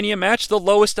WrestleMania match, the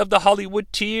lowest of the Hollywood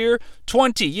tier,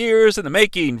 20 years in the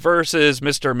making versus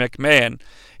Mr. McMahon.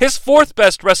 His 4th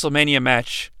best WrestleMania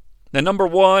match, the number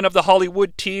 1 of the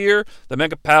Hollywood tier, the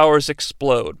Mega Powers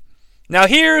Explode. Now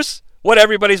here's what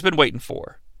everybody's been waiting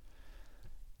for.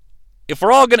 If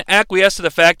we're all going to acquiesce to the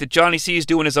fact that Johnny C is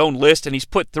doing his own list and he's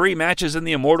put 3 matches in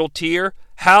the Immortal tier,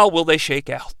 how will they shake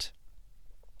out?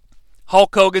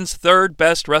 Hulk Hogan's 3rd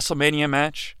best WrestleMania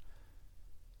match,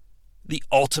 the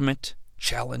Ultimate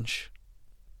Challenge.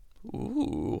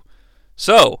 Ooh.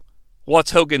 So,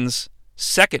 what's Hogan's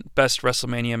 2nd best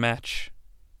WrestleMania match?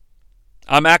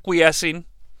 I'm acquiescing.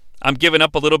 I'm giving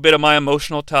up a little bit of my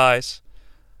emotional ties.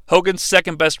 Hogan's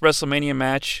 2nd best WrestleMania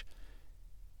match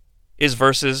is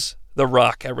versus The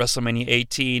Rock at WrestleMania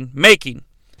 18, making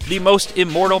the most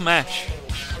immortal match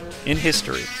in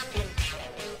history.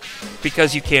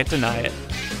 Because you can't deny it.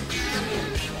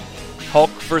 Hulk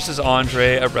versus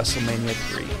Andre at WrestleMania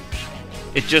 3.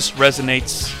 It just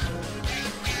resonates.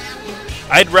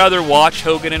 I'd rather watch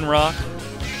Hogan and Rock.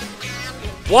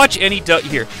 Watch any...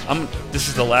 this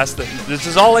is the last thing. This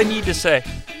is all I need to say.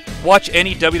 Watch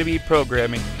any WWE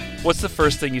programming. What's the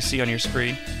first thing you see on your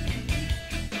screen?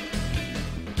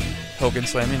 Hogan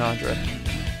slamming Andre.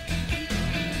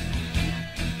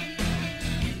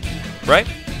 Right?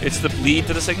 It's the lead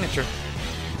to the signature.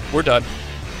 We're done.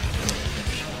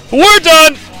 We're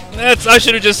done! I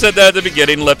should have just said that at the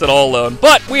beginning and left it all alone.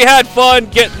 But we had fun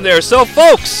getting there. So,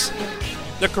 folks,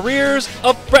 the careers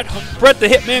of Bret the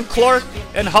Hitman Clark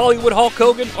and Hollywood Hulk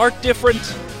Hogan are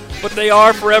different, but they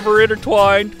are forever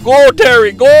intertwined. Go,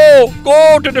 Terry! Go!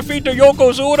 Go to defeat the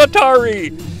Yokozuna,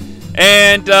 Terry!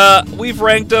 And we've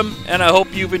ranked them, and I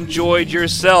hope you've enjoyed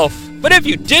yourself. But if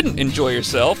you didn't enjoy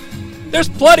yourself, there's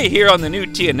plenty here on the new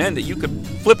TNN that you could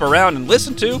flip around and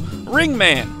listen to.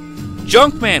 Ringman,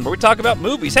 Junkman, where we talk about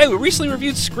movies. Hey, we recently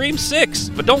reviewed Scream 6,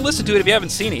 but don't listen to it if you haven't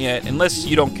seen it yet, unless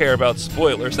you don't care about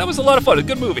spoilers. That was a lot of fun. A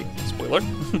good movie. Spoiler.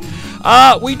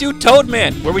 We do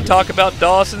Toadman, where we talk about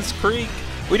Dawson's Creek.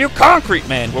 We do Concrete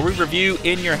Man, where we review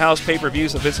in-your-house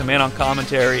pay-per-views of Vince McMahon on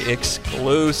commentary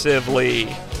exclusively.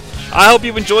 I hope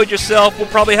you've enjoyed yourself. We'll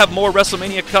probably have more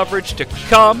WrestleMania coverage to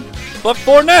come, but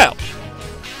for now,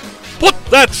 put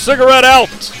that cigarette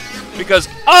out, because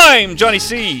I'm Johnny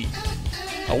C.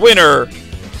 A winner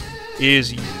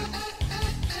is you.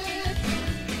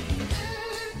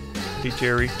 Hey,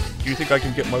 Terry, do you think I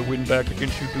can get my win back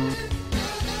against you, dude?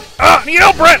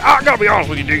 Brett, I gotta be honest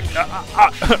with you, dude.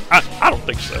 I don't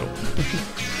think so.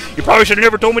 You probably should have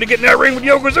never told me to get in that ring with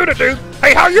Yokozuna, dude.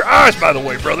 Hey, how are your eyes, by the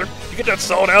way, brother? You get that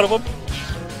salt out of them?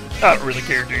 I don't really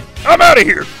care, dude. I'm out of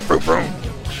here. Vroom, vroom.